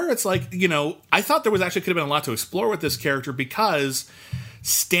 But for her, it's like, I thought there could have been a lot to explore with this character, because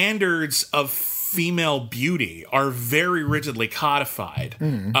standards of female beauty are very rigidly codified.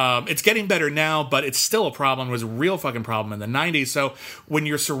 It's getting better now, but it's still a problem. It was a real fucking problem in the 90s. So when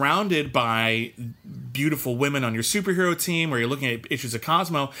you're surrounded by beautiful women on your superhero team, or you're looking at issues of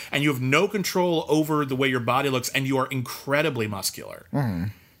Cosmo, and you have no control over the way your body looks, and you are incredibly muscular.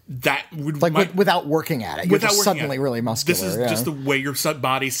 That would without working at it, you're just suddenly really muscular. This is just the way your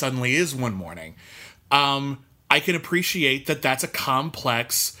body suddenly is one morning. I can appreciate that that's a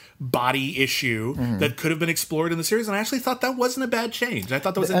complex body issue that could have been explored in the series, and I actually thought that wasn't a bad change. I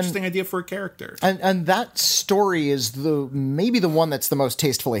thought that was an interesting idea for a character. And that story is maybe the one that's the most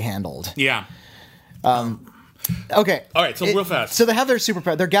tastefully handled. Yeah. Okay. All right, so real fast. So they have their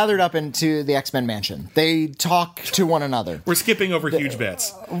superpower. They're gathered up into the X-Men mansion. They talk to one another. We're skipping over huge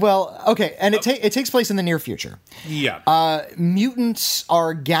bits. Well, okay, and it takes place in the near future. Yeah. Mutants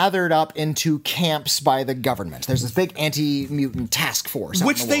are gathered up into camps by the government. There's this big anti-mutant task force,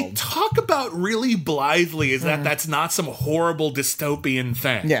 which they talk about really blithely, is that that's not some horrible dystopian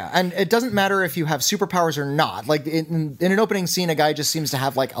thing. Yeah, and it doesn't matter if you have superpowers or not. Like in an opening scene, a guy just seems to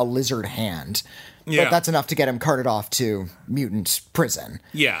have like a lizard hand. Yeah. But that's enough to get him carted off to mutant prison.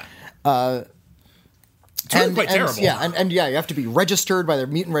 Yeah. It's really quite terrible. Yeah, and you have to be registered by the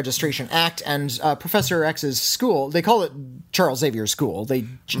Mutant Registration Act, and Professor X's school, they call it Charles Xavier School. They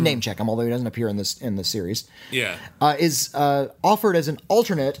name check him, although he doesn't appear in the series. Yeah. Is offered as an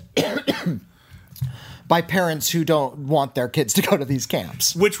alternate by parents who don't want their kids to go to these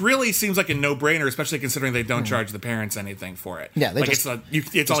camps. Which really seems like a no-brainer, especially considering they don't charge the parents anything for it. Yeah,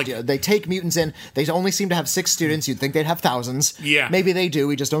 they take mutants in. They only seem to have 6 students. You'd think they'd have thousands. Yeah. Maybe they do.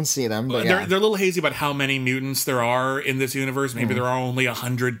 We just don't see them. But they're a little hazy about how many mutants there are in this universe. Maybe there are only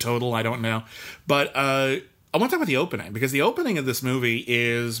 100 total. I don't know. But I want to talk about the opening, because the opening of this movie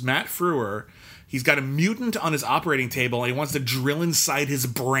is Matt Frewer. He's got a mutant on his operating table, and he wants to drill inside his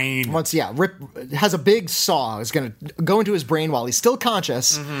brain. Has a big saw. Is going to go into his brain while he's still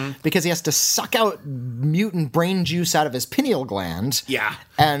conscious, because he has to suck out mutant brain juice out of his pineal gland. Yeah.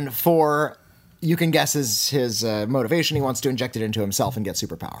 And you can guess his motivation. He wants to inject it into himself and get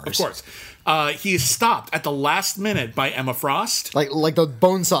superpowers. Of course. He is stopped at the last minute by Emma Frost. Like the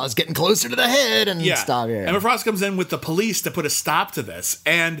bone saw is getting closer to the head and stop. Yeah. Emma Frost comes in with the police to put a stop to this,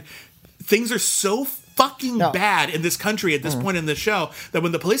 and things are so fucking bad in this country at this point in the show that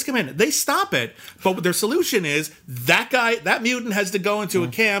when the police come in, they stop it. But their solution is that mutant has to go into a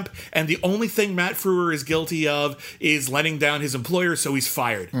camp, and the only thing Matt Frewer is guilty of is letting down his employer, so he's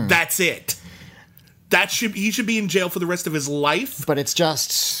fired. That's it. He should be in jail for the rest of his life. But it's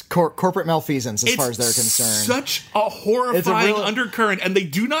just corporate malfeasance as far as they're concerned. Such a horrifying undercurrent, and they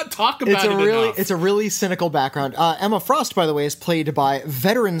do not talk about it enough. It's a really cynical background. Emma Frost, by the way, is played by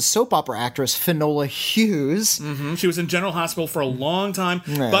veteran soap opera actress Finola Hughes. Mm-hmm. She was in General Hospital for a long time,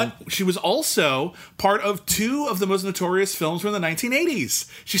 but she was also part of 2 of the most notorious films from the 1980s.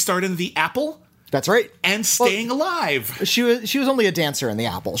 She starred in The Apple. That's right. and Staying Alive. She was only a dancer in The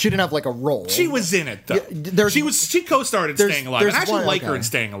Apple. She didn't have like a role. She was in it though. Yeah, she co-starred in Staying Alive. And I actually like her in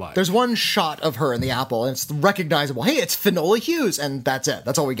Staying Alive. There's one shot of her in The Apple, and it's recognizable. Hey, it's Finola Hughes, and that's it.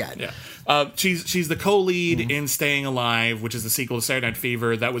 That's all we get. Yeah, she's the co-lead in Staying Alive, which is the sequel to Saturday Night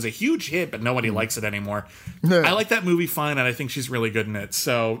Fever. That was a huge hit, but nobody likes it anymore. I like that movie fine, and I think she's really good in it.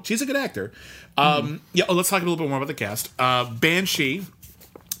 So she's a good actor. Let's talk a little bit more about the cast. Banshee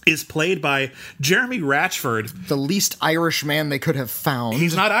is played by Jeremy Ratchford. The least Irish man they could have found.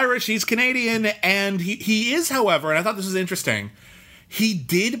 He's not Irish, he's Canadian, and he is, however, and I thought this was interesting, he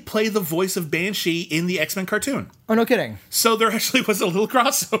did play the voice of Banshee in the X-Men cartoon. Oh, no kidding. So there actually was a little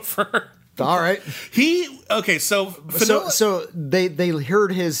crossover. All right. So they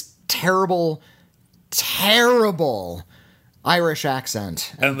heard his terrible Irish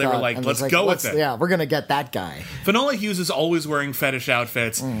accent. And they were like, let's go with it. Yeah, we're going to get that guy. Finola Hughes is always wearing fetish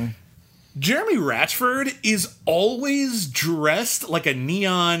outfits. Jeremy Ratchford is always dressed like a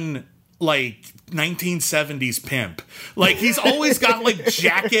neon, 1970s pimp. Like, he's always got,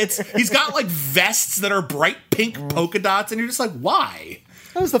 jackets. He's got, vests that are bright pink polka dots, and you're just like, why?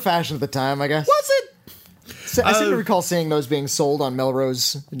 That was the fashion at the time, I guess. Was it? I seem to recall seeing those being sold on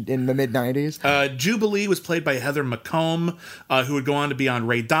Melrose in the mid-90s. Jubilee was played by Heather McComb, who would go on to be on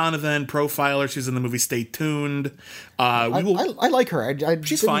Ray Donovan, Profiler. She's in the movie Stay Tuned. I like her.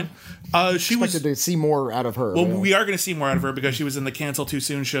 She's fine. She expected to see more out of her. Well, we are going to see more out of her because she was in the Cancel Too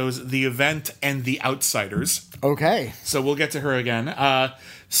Soon shows The Event and The Outsiders. Okay. So we'll get to her again.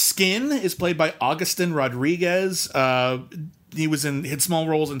 Skin is played by Augustin Rodriguez. He had small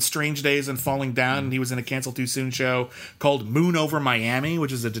roles in Strange Days and Falling Down, and he was in a Cancel Too Soon show called Moon Over Miami,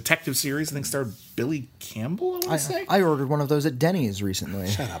 which is a detective series. I think starred Billy Campbell, I want to say. I ordered one of those at Denny's recently.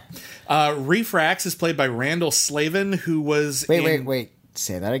 Shut up. Refrax is played by Randall Slavin, who was Wait.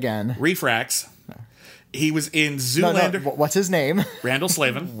 Say that again. Refrax. He was in Zoolander. No, what's his name? Randall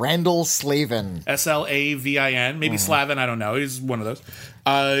Slavin. Randall Slavin. Slavin. Maybe Slavin, I don't know. He's one of those.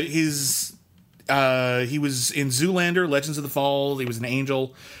 He was in Zoolander, Legends of the Fall. He was an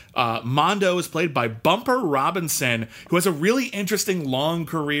angel. Mondo is played by Bumper Robinson, who has a really interesting long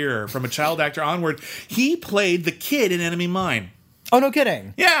career from a child actor onward. He played the kid in Enemy Mine. Oh, no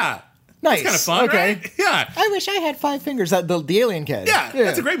kidding. Yeah. Nice. It's kind of fun, okay. Right? Yeah. I wish I had 5 fingers. The alien kid. Yeah,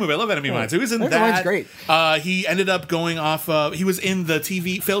 that's a great movie. I love Enemy Mine. So he was in that. Great. He ended up going off. He was in the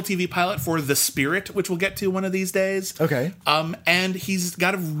failed TV pilot for The Spirit, which we'll get to one of these days. Okay. And he's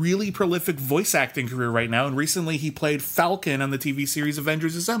got a really prolific voice acting career right now. And recently he played Falcon on the TV series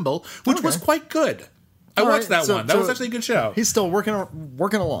Avengers Assemble, which was quite good. I watched that one. That was actually a good show. He's still working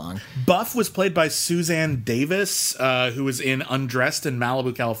along. Buff was played by Suzanne Davis, who was in Undressed in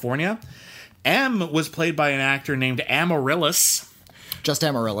Malibu, California. M was played by an actor named Amaryllis. Just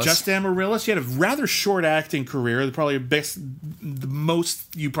Amaryllis. She had a rather short acting career. The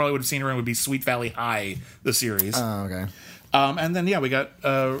most you probably would have seen her in would be Sweet Valley High, the series. Oh, okay. And then, we got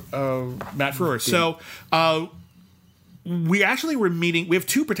Matt Frewer. So, we actually were meeting. We have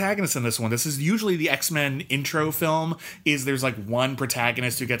 2 protagonists in this one. This is usually the X-Men intro film. There's one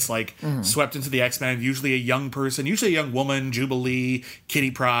protagonist who gets swept into the X-Men. Usually a young person, usually a young woman. Jubilee,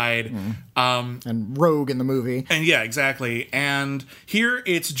 Kitty Pryde, and Rogue in the movie. And yeah, exactly. And here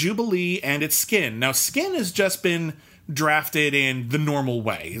it's Jubilee and it's Skin. Now Skin has just been drafted in the normal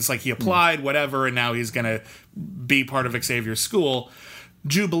way. It's he applied, whatever, and now he's gonna be part of Xavier's school.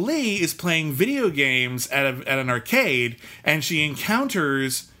 Jubilee is playing video games at an arcade, and she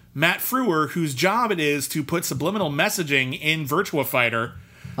encounters Matt Frewer, whose job it is to put subliminal messaging in Virtua Fighter,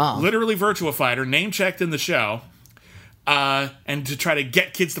 literally Virtua Fighter, name-checked in the show, and to try to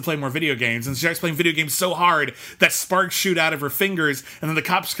get kids to play more video games. And she starts playing video games so hard that sparks shoot out of her fingers, and then the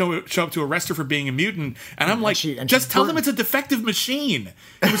cops show up to arrest her for being a mutant. And I'm just tell them it's a defective machine.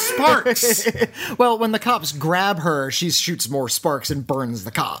 It was sparks. Well, when the cops grab her, she shoots more sparks and burns the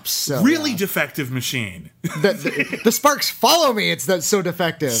cops. So, really defective machine. The sparks follow me. It's so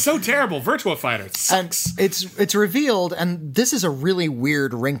defective. So terrible. Virtua Fighter. It sucks. And it's revealed, and this is a really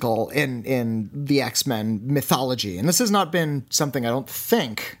weird wrinkle in the X-Men mythology. And this has not been something I don't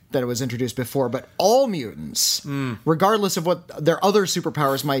think that it was introduced before, but all mutants, regardless of what their other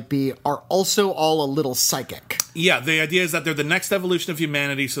superpowers might be, are also all a little psychic. Yeah, the idea is that they're the next evolution of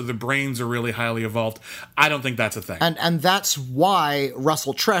humanity, so their brains are really highly evolved. I don't think that's a thing. And that's why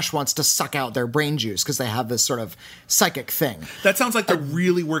Russell Tresh wants to suck out their brain juice, because they have this sort of psychic thing. That sounds like they're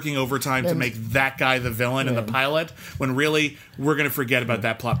really working overtime to make that guy the villain in the pilot, when really we're going to forget about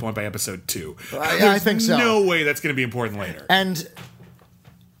that plot point by episode 2. I think so. No way that's going to be important later. And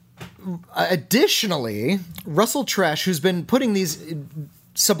additionally, Russell Tresh, who's been putting these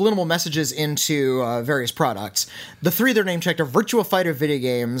subliminal messages into various products. The three that are name checked are Virtua Fighter video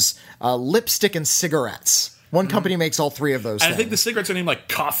games, lipstick, and cigarettes. One company makes all three of those And things. I think the cigarettes are named like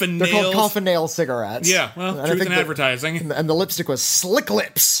Coffin They're Nails. called Coffin Nail cigarettes. Yeah, well, And I truth think in advertising. And the lipstick was Slick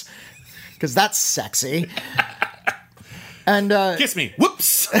Lips, because that's sexy. And Kiss me.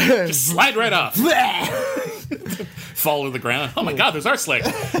 Whoops. Just slide right off. Fall to the ground. Oh my God, there's our slick.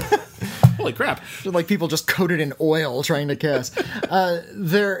 Holy crap. like people just coated in oil trying to kiss.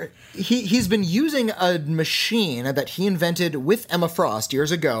 He's been using a machine that he invented with Emma Frost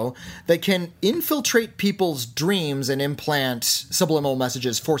years ago that can infiltrate people's dreams and implant subliminal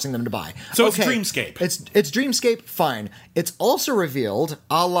messages, forcing them to buy. So it's Dreamscape. It's Dreamscape, fine. It's also revealed,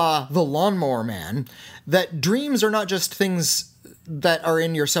 a la The Lawnmower Man, that dreams are not just things that are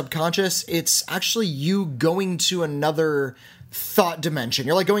in your subconscious. It's actually you going to another thought dimension.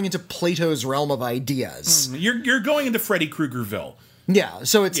 You're like going into Plato's realm of ideas. You're going into Freddy Kruegerville. Yeah,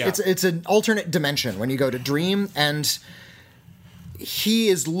 so it's an alternate dimension when you go to dream, and he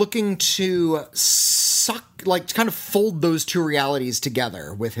is looking to kind of fold those two realities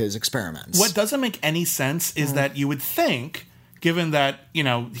together with his experiments. What doesn't make any sense is that you would think, given that,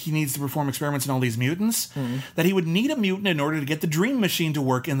 he needs to perform experiments on all these mutants, that he would need a mutant in order to get the dream machine to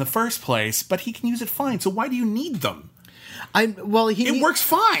work in the first place, but he can use it fine. So why do you need them? It works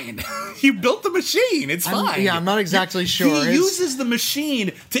fine. You built the machine. It's fine. I'm not exactly sure. He uses the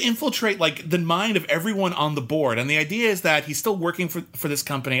machine to infiltrate the mind of everyone on the board. And the idea is that he's still working for this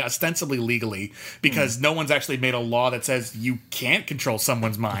company, ostensibly legally, because no one's actually made a law that says you can't control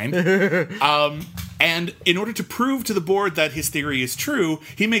someone's mind. And in order to prove to the board that his theory is true,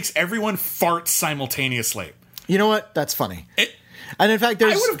 he makes everyone fart simultaneously. You know what? That's funny. And in fact, I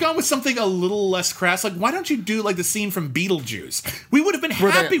would have gone with something a little less crass. Like, why don't you do the scene from Beetlejuice? We would have been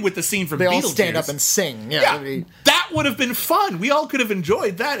happy with the scene from Beetlejuice. They all stand up and sing. Yeah, that would have been fun. We all could have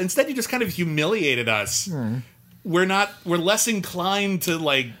enjoyed that. Instead, you just kind of humiliated us. We're less inclined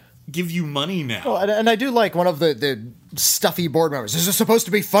to give you money now. Well, and I do like one of the stuffy board members. Is this supposed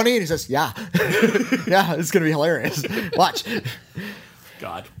to be funny? And he says, "Yeah, yeah, it's going to be hilarious. Watch."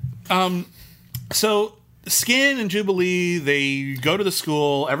 God. So Skin and Jubilee, they go to the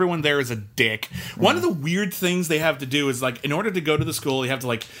school. Everyone there is a dick. One of the weird things they have to do is, in order to go to the school, you have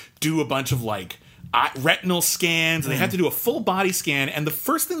to, do a bunch of, retinal scans. And they have to do a full body scan. And the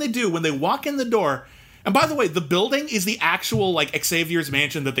first thing they do when they walk in the door... And by the way, the building is the actual, Xavier's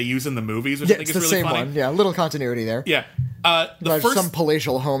mansion that they use in the movies, which I think is really funny. It's the same one. Yeah, a little continuity there. Yeah. Some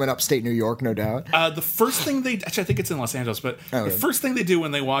palatial home in upstate New York, no doubt. The first thing they... Actually, I think it's in Los Angeles, but first thing they do when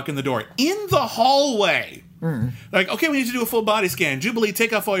they walk in the door, in the hallway, okay, we need to do a full body scan. Jubilee,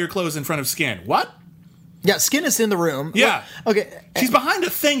 take off all your clothes in front of Skin. What? Yeah, Skin is in the room. Yeah. Okay. She's behind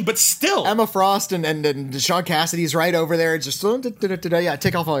a thing, but still. Emma Frost and Sean Cassidy's right over there. Just, yeah,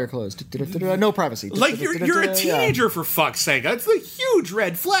 take off all your clothes. No privacy. You're a teenager, for fuck's sake. That's a huge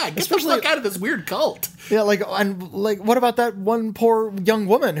red flag. Get the fuck out of this weird cult. Yeah, what about that one poor young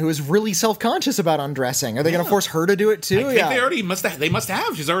woman who is really self-conscious about undressing? Are they going to force her to do it too? I think they already must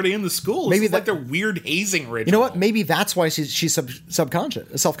have. She's already in the school. Maybe it's their weird hazing ritual. You know what? Maybe that's why she's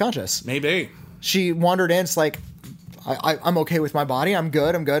self-conscious. Maybe. She wandered in. It's I'm okay with my body. I'm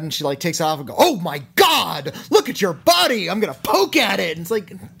good. And she takes it off and goes, "Oh my God, look at your body. I'm going to poke at it." And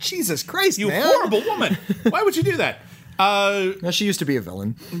it's Jesus Christ, you man. horrible woman. Why would you do that? She used to be a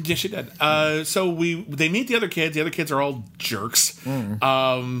villain. Yeah, she did. So they meet the other kids. The other kids are all jerks.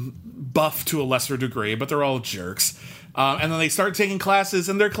 Buff to a lesser degree, but they're all jerks. And then they start taking classes,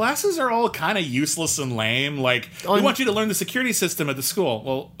 and their classes are all kind of useless and lame. We want you to learn the security system at the school.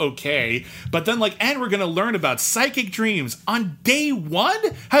 Well, okay. But then, and we're going to learn about psychic dreams. On day one,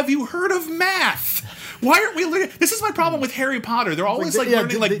 have you heard of math? Why aren't we learning? This is my problem with Harry Potter. They're always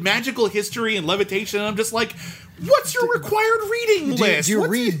learning magical history and levitation, and I'm just what's your required reading list? Do you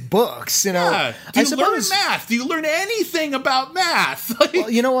read books? Yeah. Do you learn math? Do you learn anything about math? Well,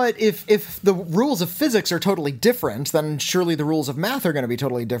 you know what? If the rules of physics are totally different, then surely the rules of math are going to be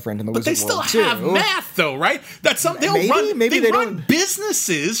totally different in the Wizard world, too. But they still have math, though, right? That's something they run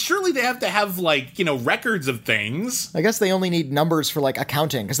businesses. Surely they have to have records of things. I guess they only need numbers for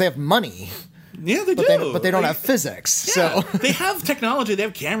accounting because they have money. Yeah, they do. But they don't have physics. Yeah, so they have technology. They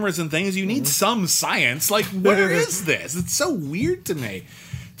have cameras and things. You need some science. Where is this? It's so weird to me.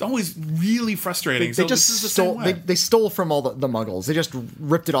 always really frustrating. They So just this is the same stole. way. They stole from all the Muggles. They just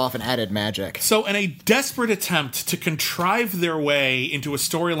ripped it off and added magic. So, in a desperate attempt to contrive their way into a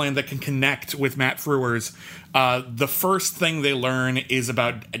storyline that can connect with Matt Frewer's, the first thing they learn is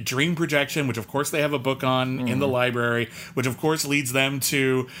about dream projection, which of course they have a book on in the library, which of course leads them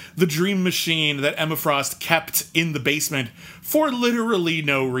to the dream machine that Emma Frost kept in the basement for literally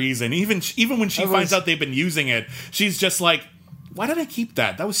no reason. Even when she finds out they've been using it, she's just like, why did I keep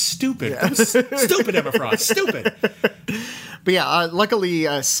that? That was stupid. That was stupid, Emma Frost. Stupid. But yeah, luckily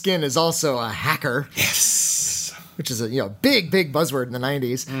Skin is also a hacker. Yes. Which is a big buzzword in the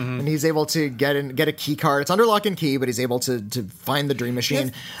 90s. And he's able to get a key card. It's under lock and key, but he's able to find the dream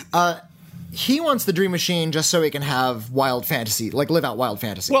machine. He wants the dream machine just so he can have wild fantasy, like live out wild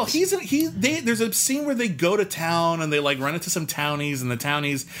fantasies. Well, there's a scene where they go to town and they like run into some townies, and the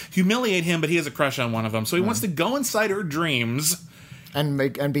townies humiliate him, but he has a crush on one of them. So he wants to go inside her dreams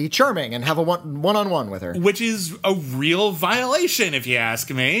and be charming and have a one-on-one with her. which is a real violation, if you ask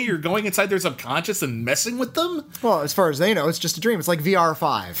me. You're going inside their subconscious and messing with them. Well, as far as they know, it's just a dream. It's like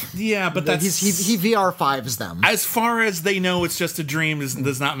VR5. Yeah, but that's he VR5s them. as far as they know, it's just a dream.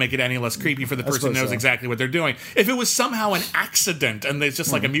 Does not make it any less creepy for the person who suppose knows so. exactly what they're doing. If it was somehow an accident and there's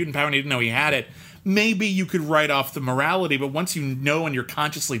just like a mutant power and he didn't know he had it, maybe you could write off the morality. But once you know and you're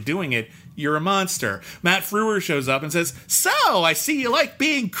consciously doing it, you're a monster. Matt Frewer shows up and says, "So, I see you like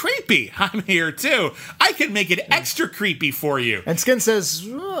being creepy. I'm here too. I can make it extra creepy for you." And Skin says,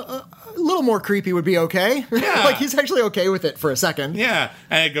 a little more creepy would be okay. Yeah. Like, he's actually okay with it for a second. Yeah,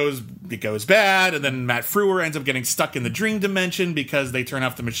 and it goes bad, and then Matt Frewer ends up getting stuck in the dream dimension because they turn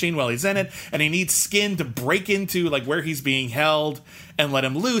off the machine while he's in it, and he needs Skin to break into like where he's being held and let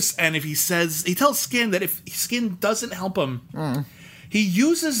him loose. And if he tells Skin that if Skin doesn't help him, he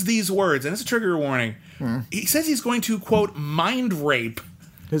uses these words, and it's a trigger warning. He says he's going to, quote, mind rape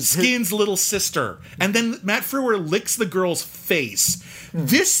Skin's little sister. And then Matt Frewer licks the girl's face.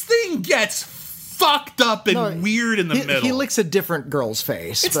 This thing gets fucked up and weird in the middle. He licks a different girl's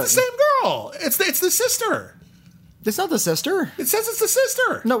face. It's the same girl. It's the sister. It's not the sister. It says it's the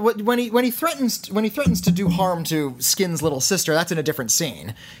sister. No, when he threatens to do harm to Skin's little sister, that's in a different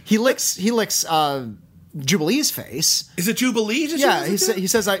scene. He licks Jubilee's face. Is it Jubilee? Yeah, he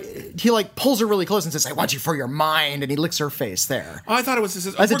says he like pulls her really close and says, "I want you for your mind," and he licks her face there. Oh, I thought it was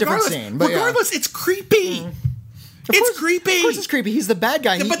his. That's a different scene. But regardless, it's creepy. It's creepy. Of course, it's creepy. He's the bad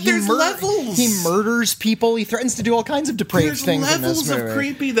guy. Yeah, but there's levels. He murders people. He threatens to do all kinds of depraved things in this movie. There's levels of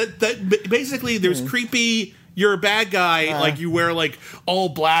creepy that basically there's creepy. You're a bad guy, like you wear like all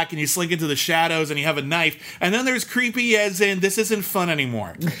black and you slink into the shadows and you have a knife. And then there's creepy as in this isn't fun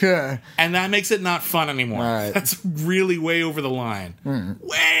anymore. And that makes it not fun anymore. Right. That's really way over the line.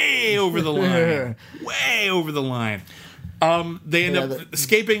 Way over the line. Way over the line. They end up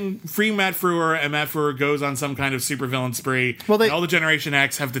escaping, freeing Matt Frewer, and Matt Frewer goes on some kind of supervillain spree. Well, and all the Generation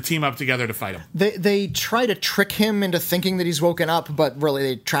X have to team up together to fight him. They try to trick him into thinking that he's woken up, but really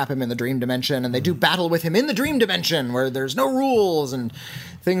they trap him in the dream dimension, and they do battle with him in the dream dimension where there's no rules and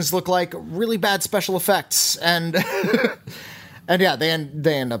things look like really bad special effects. And and yeah, they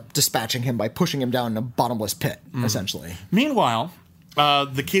end up dispatching him by pushing him down in a bottomless pit, essentially. Meanwhile,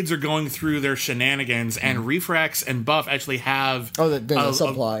 the kids are going through their shenanigans, and Refrax and Buff actually have the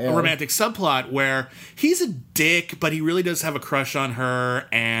subplot, a romantic subplot where he's a dick, but he really does have a crush on her,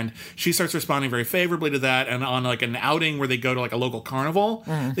 and she starts responding very favorably to that. And on like an outing where they go to like a local carnival,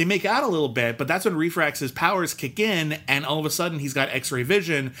 they make out a little bit, but that's when Refrax's powers kick in, and all of a sudden he's got X-ray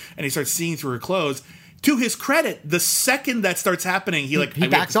vision, and he starts seeing through her clothes. To his credit, the second that starts happening, he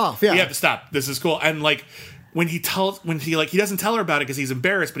backs off. Yeah, you have to stop. This is cool, and like. He doesn't tell her about it because he's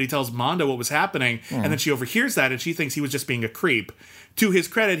embarrassed, but he tells Mondo what was happening, and then she overhears that, and she thinks he was just being a creep. To his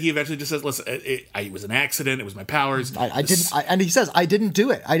credit, he eventually just says, "Listen, it was an accident. It was my powers. And he says, I didn't do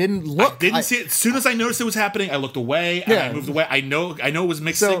it. I didn't look. I didn't see it. As soon as I noticed it was happening, I looked away, and I moved away. I know it was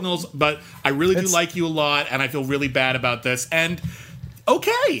mixed signals, but I really do like you a lot, and I feel really bad about this." And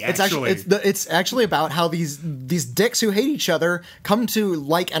okay, actually. It's actually about how these dicks who hate each other come to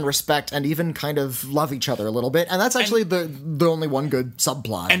like and respect and even kind of love each other a little bit, and that's actually the only one good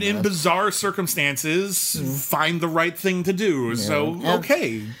subplot. And in bizarre circumstances, find the right thing to do. Yeah. So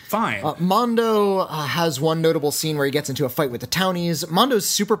okay, fine. Mondo has one notable scene where he gets into a fight with the townies. Mondo's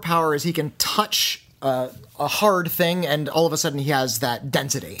superpower is he can touch a hard thing, and all of a sudden he has that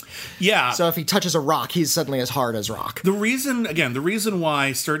density. Yeah. So if he touches a rock, he's suddenly as hard as rock. The reason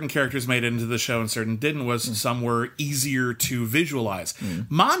why certain characters made it into the show and certain didn't was some were easier to visualize.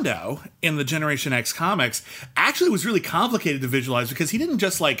 Mondo in the Generation X comics actually was really complicated to visualize because he didn't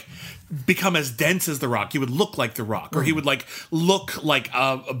just like become as dense as the Rock. He would look like the Rock, or he would like look like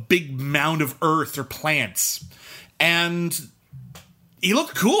a big mound of earth or plants. And he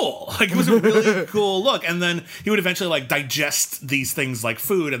looked cool. Like, it was a really cool look. And then he would eventually, like, digest these things like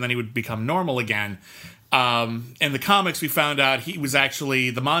food, and then he would become normal again. In the comics, we found out he was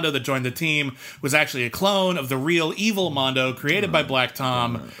actually, the Mondo that joined the team was actually a clone of the real evil Mondo created by Black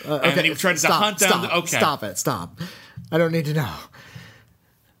Tom. And then he tried to hunt down... Stop. I don't need to know.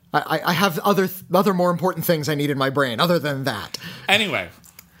 I have other more important things I need in my brain other than that. Anyway...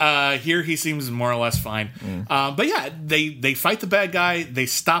 here he seems more or less fine. But yeah, they fight the bad guy, they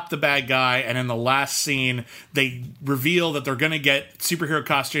stop the bad guy, and in the last scene, they reveal that they're going to get superhero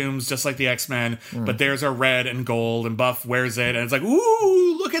costumes just like the X-Men, but theirs are red and gold, and Buff wears it, and it's like,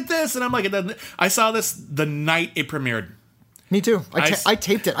 ooh, look at this! And I'm like, I saw this the night it premiered. Me too. I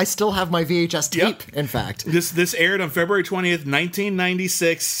taped it. I still have my VHS tape, in fact. This aired on February 20th,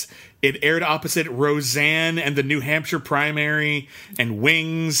 1996. It aired opposite Roseanne and the New Hampshire primary and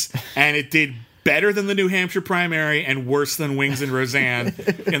Wings, and it did better than the New Hampshire primary and worse than Wings and Roseanne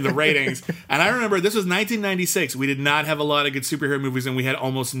in the ratings. And I remember this was 1996. We did not have a lot of good superhero movies, and we had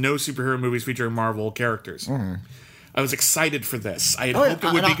almost no superhero movies featuring Marvel characters. I was excited for this. I had hoped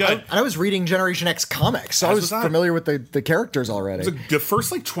it would be good. I was reading Generation X comics, so I was familiar with the characters already. The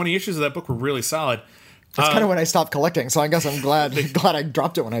first 20 issues of that book were really solid. That's kind of when I stopped collecting, so I guess I'm glad I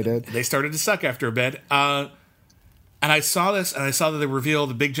dropped it when I did. They started to suck after a bit. And I saw this, and I saw that they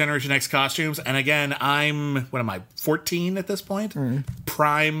revealed the big Generation X costumes. And again, what am I, 14 at this point?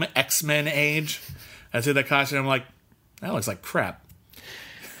 Prime X-Men age. I see that costume, I'm like, that looks like crap.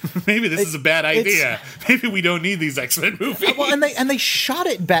 Maybe this is a bad idea. Maybe we don't need these X-Men movies. Well, and they shot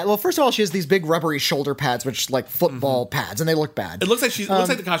it bad. Well, first of all, she has these big rubbery shoulder pads, which like football pads, and they look bad. It looks like looks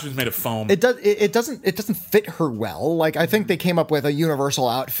like the costume's made of foam. It doesn't fit her well. Like, I think they came up with a universal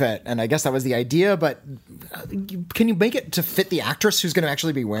outfit, and I guess that was the idea. But can you make it to fit the actress who's going to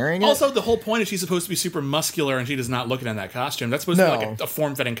actually be wearing it? Also, the whole point is she's supposed to be super muscular, and she does not look it in that costume. That's supposed to be like a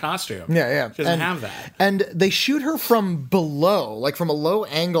form-fitting costume. Yeah. She doesn't have that. And they shoot her from below, like from a low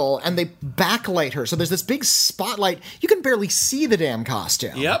angle, and they backlight her. So there's this big spotlight. You can barely see the damn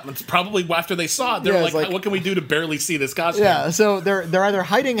costume. Yep. It's probably after they saw it, they're like, what can we do to barely see this costume? Yeah, so they're either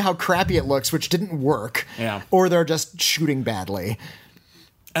hiding how crappy it looks, which didn't work, or they're just shooting badly.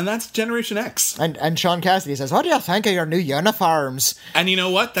 And that's Generation X. And Sean Cassidy says, "What do you think of your new uniforms?" And you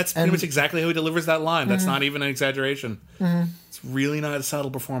know what? That's pretty much exactly how he delivers that line. That's not even an exaggeration. It's really not a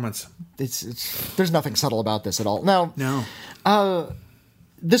subtle performance. There's nothing subtle about this at all. No.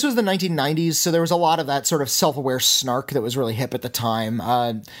 This was the 1990s, so there was a lot of that sort of self-aware snark that was really hip at the time.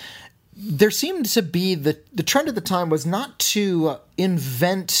 There seemed to be the trend at the time was not to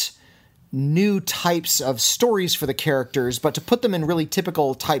invent new types of stories for the characters, but to put them in really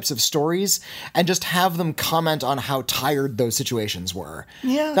typical types of stories and just have them comment on how tired those situations were.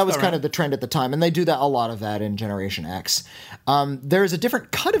 Yeah, that was kind of the trend at the time, and they do a lot of that in Generation X. There's a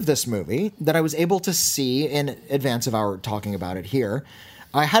different cut of this movie that I was able to see in advance of our talking about it here.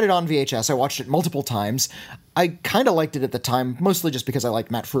 I had it on VHS. I watched it multiple times. I kind of liked it at the time, mostly just because I liked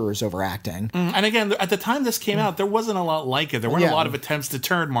Matt Frewer's overacting. And again, at the time this came out, there wasn't a lot like it. There weren't a lot of attempts to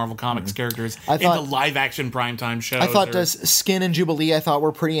turn Marvel Comics characters into live-action primetime shows. I thought Skin and Jubilee,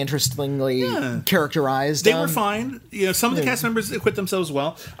 were pretty interestingly characterized. They were fine. Some of the cast members acquit themselves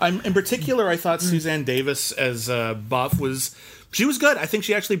well. In particular, I thought Suzanne Davis as Buff she was good. I think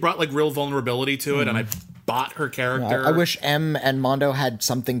she actually brought real vulnerability to it, and I bought her character. I wish M and Mondo had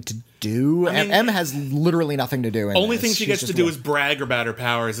something to do. M has literally nothing to do in only this. Thing she gets to do is brag about her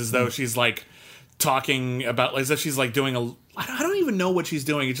powers, as though she's talking about, as if she's doing I don't even know what she's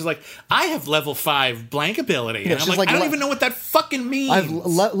doing. It's just I have level 5 blank ability. And I'm I don't even know what that fucking means. I have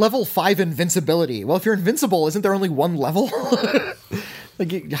level 5 invincibility. Well, if you're invincible, isn't there only one level?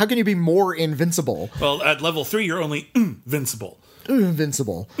 How can you be more invincible? Well, at level 3, you're only invincible.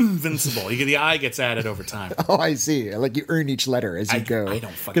 Invincible. The I gets added over time. Oh, I see. You earn each letter as you go. I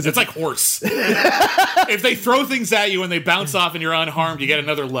don't fucking... It's like horse. If they throw things at you and they bounce off and you're unharmed, you get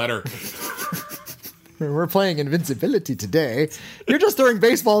another letter. We're playing invincibility today. You're just throwing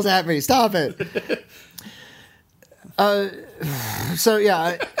baseballs at me. Stop it. So,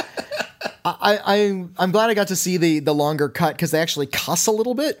 yeah... I'm glad I got to see the longer cut because they actually cuss a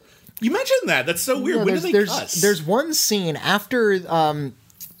little bit. You mentioned that. That's so weird. When do they cuss? There's one scene after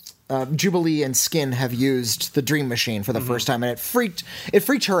Jubilee and Skin have used the Dream Machine for the first time, and it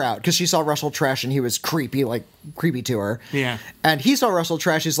freaked her out because she saw Russell Trash and he was creepy to her. Yeah. And he saw Russell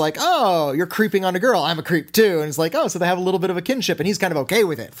Trash. He's like, "Oh, you're creeping on a girl. I'm a creep too." And it's like, "Oh, so they have a little bit of a kinship," and he's kind of okay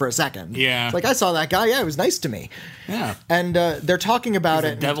with it for a second. Yeah. It's like, I saw that guy. Yeah, it was nice to me. Yeah. And they're talking about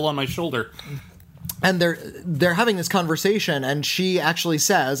There's it. a devil on my shoulder. And they're having this conversation, and she actually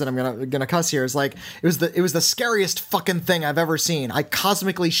says, and I'm gonna cuss here, is like, it was the scariest fucking thing I've ever seen. I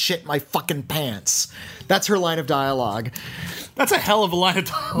cosmically shit my fucking pants. That's her line of dialogue. That's a hell of a line of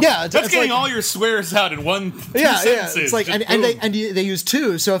dialogue. Yeah, that's it's getting like, all your swears out in one. Two yeah. sentences. It's like, Just and boom. they use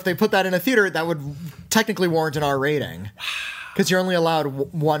 2, so if they put that in a theater, that would technically warrant an R rating, because you're only allowed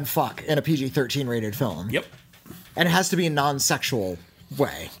one fuck in a PG-13 rated film. Yep. And it has to be a non-sexual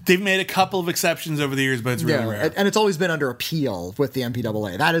way. They've made a couple of exceptions over the years, but it's really rare. And it's always been under appeal with the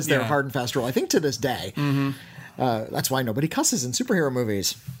MPAA. That is their hard and fast rule, I think, to this day. Mm-hmm. That's why nobody cusses in superhero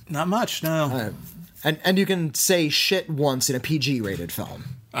movies. Not much, no. And you can say shit once in a PG-rated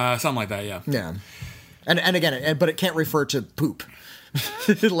film. Something like that, yeah. Yeah. And again, but it can't refer to poop.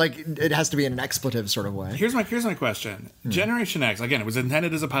 Like, it has to be in an expletive sort of way. Here's my question. Generation X, again, it was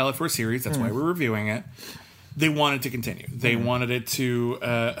intended as a pilot for a series. That's why we're reviewing it. They wanted to continue. They wanted it to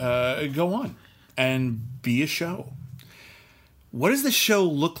go on and be a show. What does the show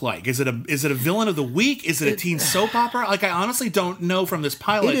look like? Is it a villain of the week? Is it a teen soap opera? Like, I honestly don't know from this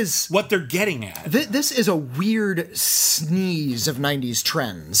pilot what they're getting at. This is a weird sneeze of 90s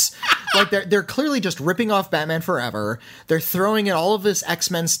trends. Like, they're clearly just ripping off Batman Forever. They're throwing in all of this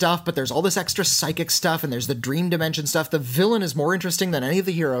X-Men stuff, but there's all this extra psychic stuff, and there's the dream dimension stuff. The villain is more interesting than any of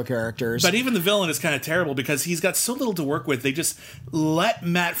the hero characters. But even the villain is kind of terrible because he's got so little to work with. They just let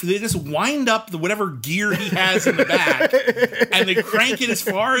they just wind up whatever gear he has in the back, and they crank it as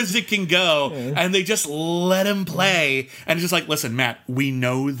far as it can go, and they just let him play. And it's just like, listen, Matt, we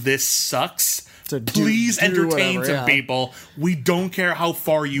know this sucks. So please entertain whatever, some people. We don't care how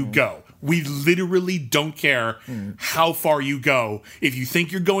far you go. We literally don't care how far you go. If you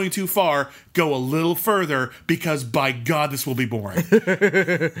think you're going too far, go a little further, because by God, this will be boring.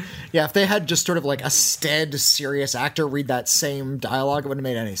 Yeah, if they had just sort of like a stead, serious actor read that same dialogue, it wouldn't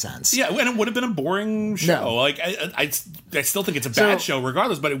have made any sense. Yeah, and it would have been a boring show. No. Like, I still think it's a bad show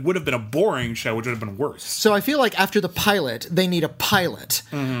regardless, but it would have been a boring show, which would have been worse. So I feel like after the pilot, they need a pilot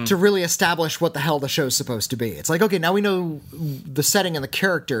to really establish what the hell the show's supposed to be. It's like, okay, now we know the setting and the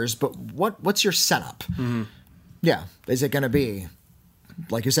characters, but what's your setup? Yeah, is it going to be,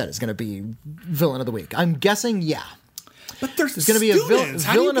 like you said, it's going to be villain of the week? I'm guessing, yeah. But there's going to be a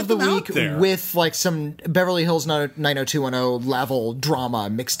villain of the week there? with like some Beverly Hills 90210 level drama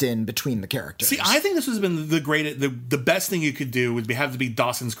mixed in between the characters. See, I think this has been the best thing you could do would have to be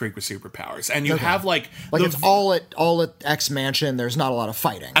Dawson's Creek with superpowers, and you have like it's all at X Mansion. There's not a lot of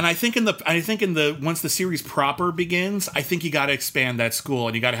fighting, and I think in the once the series proper begins, I think you got to expand that school,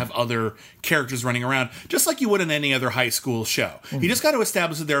 and you got to have other characters running around, just like you would in any other high school show. You just got to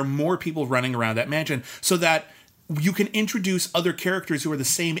establish that there are more people running around that mansion, so that you can introduce other characters who are the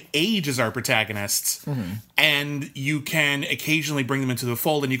same age as our protagonists, and you can occasionally bring them into the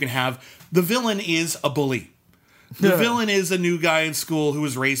fold, and you can have the villain is a bully. The villain is a new guy in school who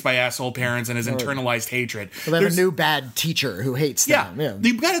was raised by asshole parents and has internalized hatred. Well, they have a new bad teacher who hates them. Yeah,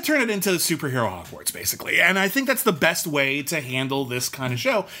 you've got to turn it into superhero Hogwarts, basically. And I think that's the best way to handle this kind of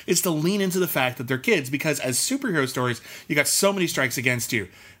show, is to lean into the fact that they're kids, because as superhero stories, you got so many strikes against you.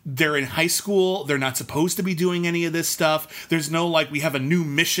 They're in high school. They're not supposed to be doing any of this stuff. There's no, like, we have a new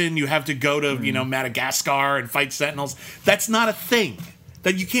mission. You have to go to, Madagascar and fight Sentinels. That's not a thing.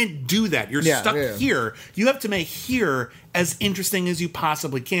 That you can't do that. You're stuck here. You have to make here as interesting as you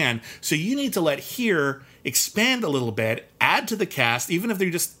possibly can. So you need to let here expand a little bit, add to the cast, even if they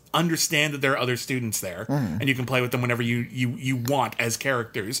just understand that there are other students there, and you can play with them whenever you want as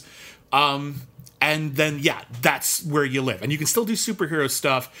characters. And then, that's where you live. And you can still do superhero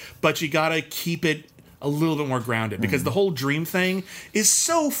stuff, but you gotta keep it a little bit more grounded, because the whole dream thing is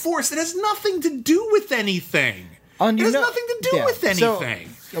so forced. It has nothing to do with anything. It has nothing to do with anything.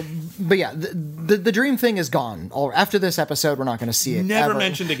 But yeah, the dream thing is gone. After this episode, we're not going to see it. Never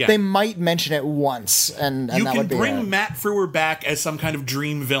mentioned again. They might mention it once, and you that can would be bring Matt Frewer back as some kind of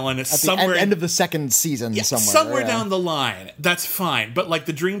dream villain at the end of the second season, somewhere down the line. That's fine. But like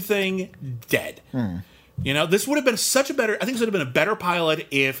the dream thing, dead. This would have been I think this would have been a better pilot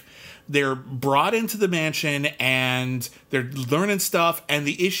if they're brought into the mansion and they're learning stuff, and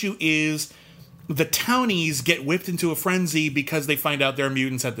the issue is the townies get whipped into a frenzy because they find out there are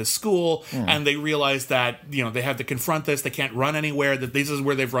mutants at this school, and they realize that, they have to confront this. They can't run anywhere, that this is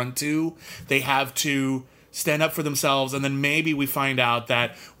where they've run to. They have to stand up for themselves, and then maybe we find out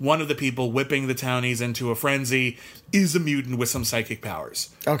that one of the people whipping the townies into a frenzy is a mutant with some psychic powers.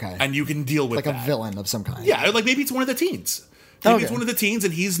 Okay. And you can deal with like that. a villain of some kind. Yeah, like maybe it's one of the teens. Maybe Okay. it's one of the teens,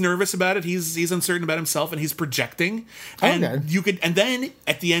 and he's nervous about it. He's uncertain about himself, and he's projecting. And Okay. and then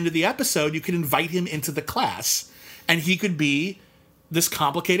at the end of the episode, you could invite him into the class, and he could be this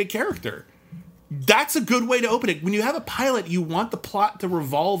complicated character. That's a good way to open it. When you have a pilot, you want the plot to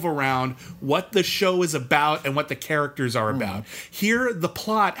revolve around what the show is about and what the characters are about. Here, the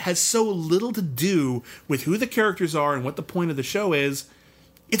plot has so little to do with who the characters are and what the point of the show is.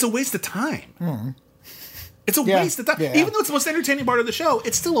 It's a waste of time. It's a waste of time. Yeah. Even though it's the most entertaining part of the show,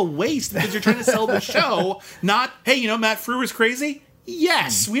 it's still a waste because you're trying to sell the show, not, hey, you know, Matt Frewer's crazy?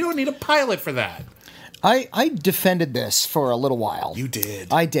 Yes, we don't need a pilot for that. I defended this for a little while. You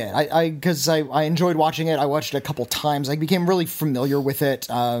did. I did. Because I enjoyed watching it. I watched it a couple times. I became really familiar with it.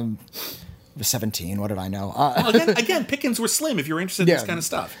 I was 17. What did I know? Well, again, pickings were slim if you're interested in this kind of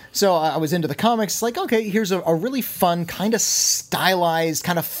stuff. So I was into the comics. Like, okay, here's a really fun, kind of stylized,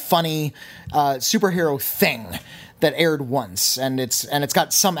 kind of funny superhero thing that aired once, and it's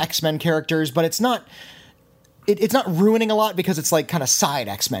got some X-Men characters, but it's not. It's not ruining a lot because it's like kind of side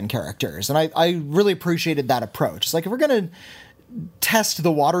X-Men characters, and I really appreciated that approach. It's like, if we're gonna test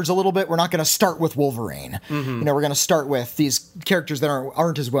the waters a little bit, we're not going to start with Wolverine. You know, we're going to start with these characters that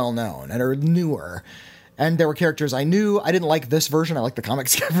aren't as well known and are newer. And there were characters I knew. I didn't like this version. I like the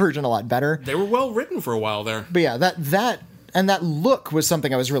comics version a lot better. They were well written for a while there. But yeah, that look was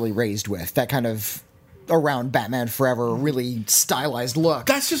something I was really raised with. That kind of around Batman Forever, really stylized look.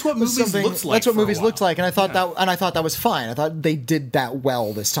 That's just what movies looks like. That's what for a movies while. looked like, and I thought that was fine. I thought they did that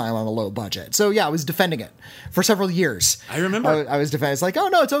well this time on a low budget. So yeah, I was defending it for several years. I remember. I was defending. It's like, oh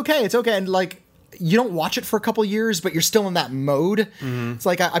no, it's okay, and like, you don't watch it for a couple years, but you're still in that mode. It's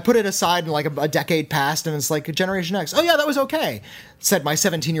like I put it aside, and like a decade passed, and it's like Generation X. Oh yeah, that was okay, said my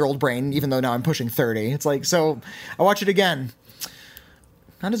 17-year-old brain, even though now I'm pushing 30. It's like, so I watch it again.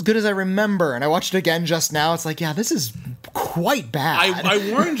 Not as good as I remember, and I watched it again just now. It's like, yeah, this is quite bad.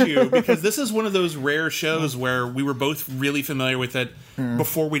 I warned you because this is one of those rare shows where we were both really familiar with it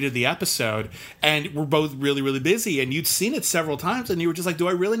before we did the episode, and we're both really, really busy, and you'd seen it several times, and you were just like, do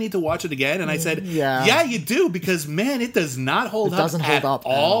I really need to watch it again? And I said, yeah, you do, because, man, it does not hold up at all. It doesn't hold up at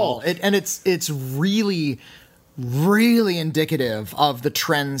all. And it's really indicative of the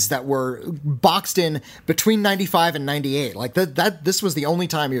trends that were boxed in between 95 and 98. Like this was the only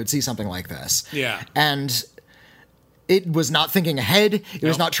time you would see something like this. Yeah. And it was not thinking ahead. It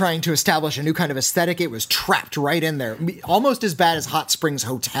was not trying to establish a new kind of aesthetic. It was trapped right in there. Almost as bad as Hot Springs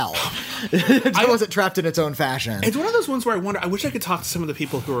Hotel. It wasn't trapped in its own fashion. It's one of those ones where I wonder, I wish I could talk to some of the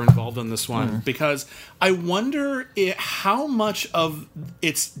people who are involved in this one, because I wonder how much of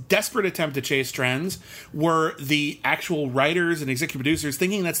its desperate attempt to chase trends were the actual writers and executive producers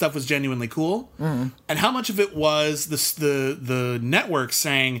thinking that stuff was genuinely cool, and how much of it was the network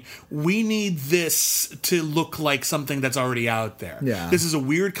saying, we need this to look like something that's already out there. Yeah. This is a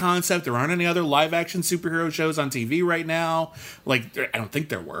weird concept. There aren't any other live action superhero shows on TV right now. Like, I don't think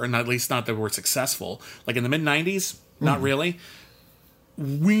there were, and at least not that were successful. Like in the mid 90s, not really.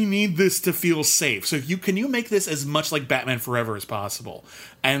 We need this to feel safe. So can you make this as much like Batman Forever as possible?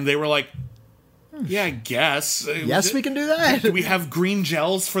 And they were like, yeah, I guess. Yes, we can do that. Do we have green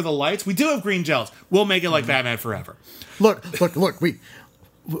gels for the lights? We do have green gels. We'll make it like Batman Forever. Look,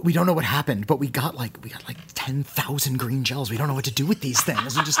 we don't know what happened, but we got like 10,000 green gels. We don't know what to do with these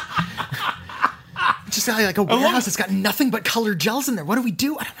things. We just like a warehouse that's got nothing but colored gels in there. What do we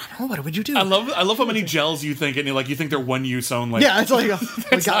do? I don't know. What would you do? I love how many gels you think, and you think they're one use only. Yeah, it's like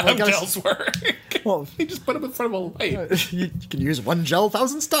that's not how gels work. Well, you just put them in front of a light. You can use one gel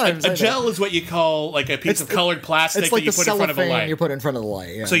thousands times. A gel is what you call like a piece of colored plastic it's like that you put in front of a light. You put in front of the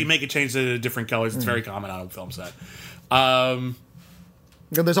light. Yeah. So you make it change to different colors. It's very common on a film set.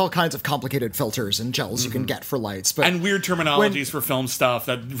 There's all kinds of complicated filters and gels you can get for lights, but and weird terminologies for film stuff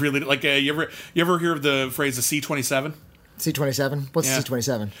that really like. You ever hear of the phrase the C27? C27. What's Yeah.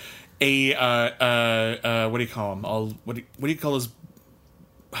 C27? What do you call them? What do you call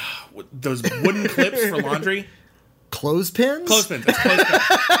those wooden clips for laundry? Clothespins? Clothespins. It's clothespins.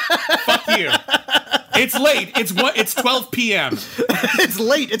 Fuck you. It's late. It's 12 p.m. It's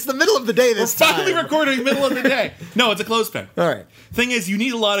late. It's the middle of the day this We're time. finally recording middle of the day. No, it's a clothespin. All right. Thing is, you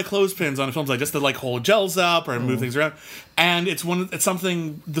need a lot of clothespins on a film like just to like hold gels up or move things around. And it's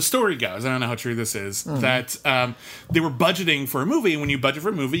something the story goes. I don't know how true this is that they were budgeting for a movie. And when you budget for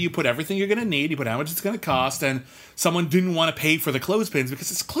a movie, you put everything you're going to need. You put how much it's going to cost, and someone didn't want to pay for the clothespins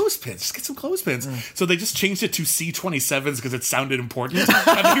because it's clothespins. Just get some clothespins. So they just changed it to C27s because it sounded important, and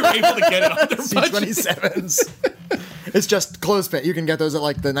they were able to get it on their budget. 7s. It's just clothespin. You can get those at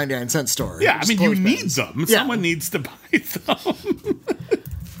like the 99-cent store. Yeah, I Just mean, you clothespins. need them. Yeah. Someone needs to buy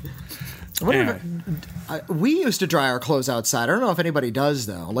them. We used to dry our clothes outside. I don't know if anybody does,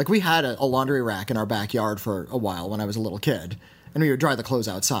 though. Like, we had a laundry rack in our backyard for a while when I was a little kid, and we would dry the clothes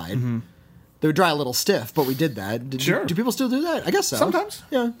outside. Mm-hmm. They would dry a little stiff, but we did that. Sure. Do people still do that? I guess so. Sometimes.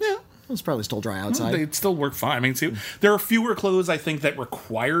 Yeah. It's probably still dry outside. They'd still work fine. I mean, see, there are fewer clothes, I think, that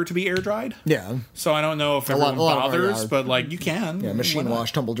require to be air dried. Yeah. So I don't know if everyone lot of them bothers, are. but like you can. Yeah, machine Why not?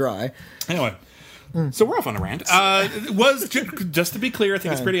 wash, tumble dry. Anyway. So we're off on a rant. It was just to be clear, I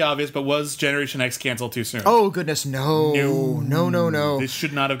think it's pretty obvious, but was Generation X canceled too soon? Oh, goodness, no. No. This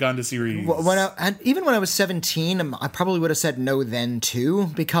should not have gone to series. Even when I was 17, I probably would have said no then, too,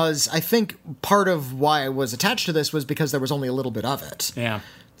 because I think part of why I was attached to this was because there was only a little bit of it. Yeah.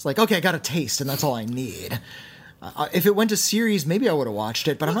 It's like, okay, I got a taste, and that's all I need. If it went to series, maybe I would have watched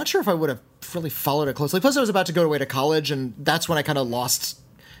it, but I'm not sure if I would have really followed it closely. Plus, I was about to go away to college, and that's when I kind of lost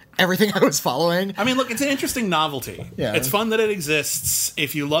everything I was following. I mean, look, it's an interesting novelty. Yeah. It's fun that it exists.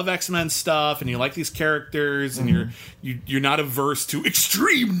 If you love X-Men stuff and you like these characters and you're not averse to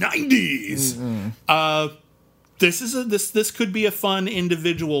extreme 90s, this could be a fun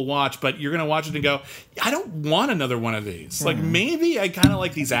individual watch, but you're going to watch it and go, I don't want another one of these. Like, maybe I kind of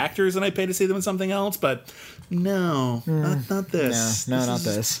like these actors and I pay to see them in something else, but no, not this. No, not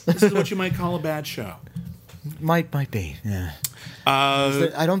this. This is what you might call a bad show. Might be, yeah.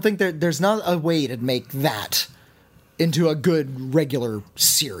 I don't think there's not a way to make that into a good regular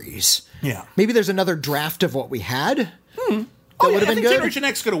series. Yeah. Maybe there's another draft of what we had. That would have I been think good. Generation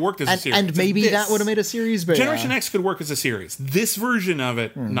X could have worked as a series. And maybe that would have made a series, but Generation X could work as a series. This version of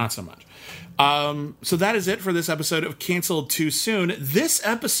it, not so much. So that is it for this episode of Canceled Too Soon. This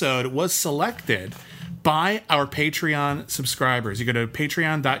episode was selected by our Patreon subscribers. You go to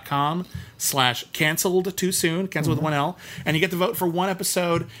patreon.com/canceled too soon, canceled with one L, and you get to vote for one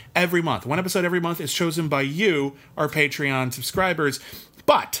episode every month. One episode every month is chosen by you, our Patreon subscribers.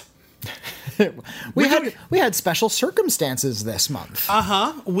 But we had special circumstances this month.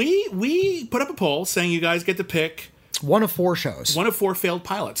 we put up a poll saying you guys get to pick One of 4 shows. one of 4 failed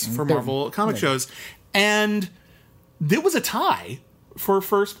pilots for Marvel comic shows, and there was a tie for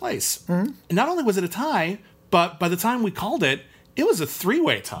first place. And not only was it a tie, but by the time we called it, it was a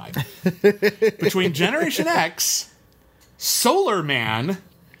 3-way tie between Generation X, Solar Man,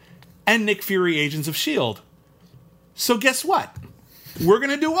 and Nick Fury Agents of S.H.I.E.L.D. So guess what? We're going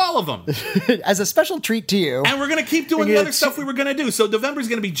to do all of them. As a special treat to you. And we're going to keep doing the other stuff we were going to do. So November's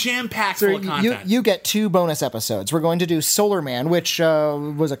going to be jam-packed full of content. You get 2 bonus episodes. We're going to do Solar Man, which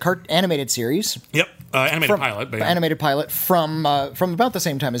was a animated series. Yep. Animated pilot. But yeah. Animated pilot from about the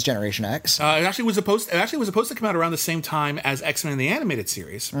same time as Generation X. It actually was supposed to come out around the same time as X-Men the animated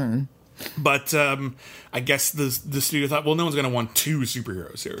series. But I guess the studio thought, well, no one's going to want 2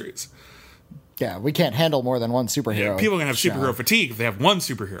 superhero series. Yeah, we can't handle more than one superhero. Yeah, people are going to have superhero fatigue if they have one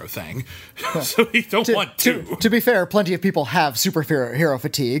superhero thing. So we don't want 2. To be fair, plenty of people have superhero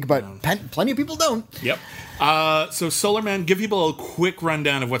fatigue, but plenty of people don't. Yep. So Solar Man, give people a quick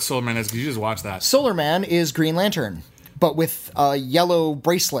rundown of what Solar Man is, because you just watched that. Solar Man is Green Lantern, but with a yellow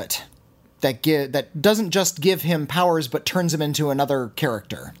bracelet that doesn't just give him powers, but turns him into another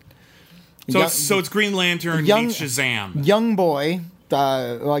character. So it's Green Lantern meets Shazam. Young boy,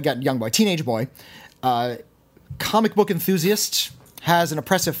 teenage boy, comic book enthusiast, has an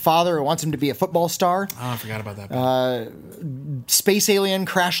oppressive father who wants him to be a football star. Oh, I forgot about that. Space alien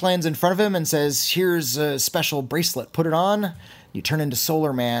crash lands in front of him and says, "Here's a special bracelet. Put it on. You turn into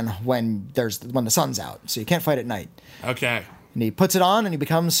Solar Man when the sun's out, so you can't fight at night." Okay. And he puts it on and he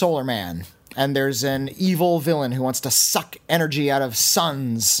becomes Solar Man. And there's an evil villain who wants to suck energy out of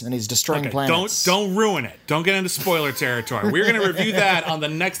suns, and he's destroying planets. Don't ruin it. Don't get into spoiler territory. We're going to review that on the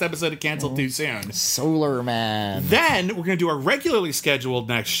next episode of Canceled Too Soon. Solar Man. Then we're going to do our regularly scheduled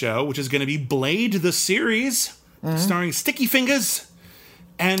next show, which is going to be Blade the series, starring Sticky Fingers.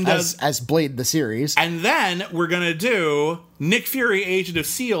 And as Blade the series. And then we're going to do Nick Fury, Agent of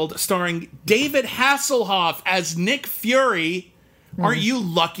S.H.I.E.L.D., starring David Hasselhoff as Nick Fury. Aren't you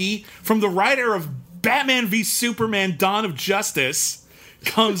lucky? From the writer of Batman v Superman: Dawn of Justice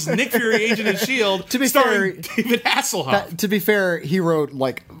comes Nick Fury, Agent of S.H.I.E.L.D., starring David Hasselhoff. To be fair, he wrote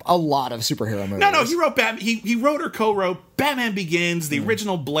like a lot of superhero movies. No, he wrote he wrote or co-wrote Batman Begins, the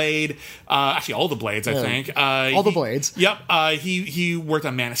original Blade, actually all the Blades, I think. All the Blades. Yep. He worked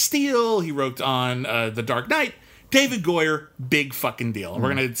on Man of Steel. He wrote on The Dark Knight. David Goyer, big fucking deal.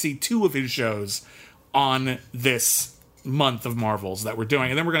 We're going to see 2 of his shows on this month of Marvels that we're doing.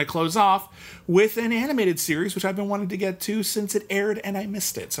 And then we're going to close off with an animated series, which I've been wanting to get to since it aired and I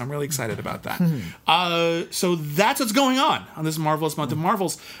missed it. So I'm really excited about that. So that's what's going on this Marvelous month of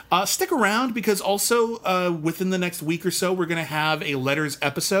Marvels. Stick around because also within the next week or so, we're going to have a letters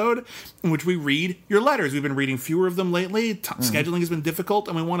episode in which we read your letters. We've been reading fewer of them lately. Scheduling has been difficult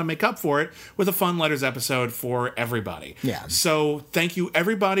and we want to make up for it with a fun letters episode for everybody. Yeah. So thank you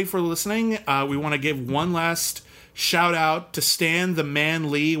everybody for listening. We want to give one last shout out to Stan the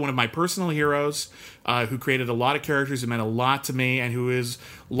Man Lee, one of my personal heroes, who created a lot of characters who meant a lot to me and who is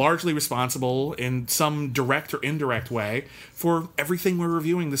largely responsible in some direct or indirect way for everything we're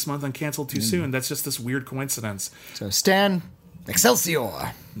reviewing this month on Canceled Too Soon. That's just this weird coincidence. So Stan,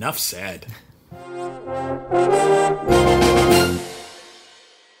 Excelsior. Enough said.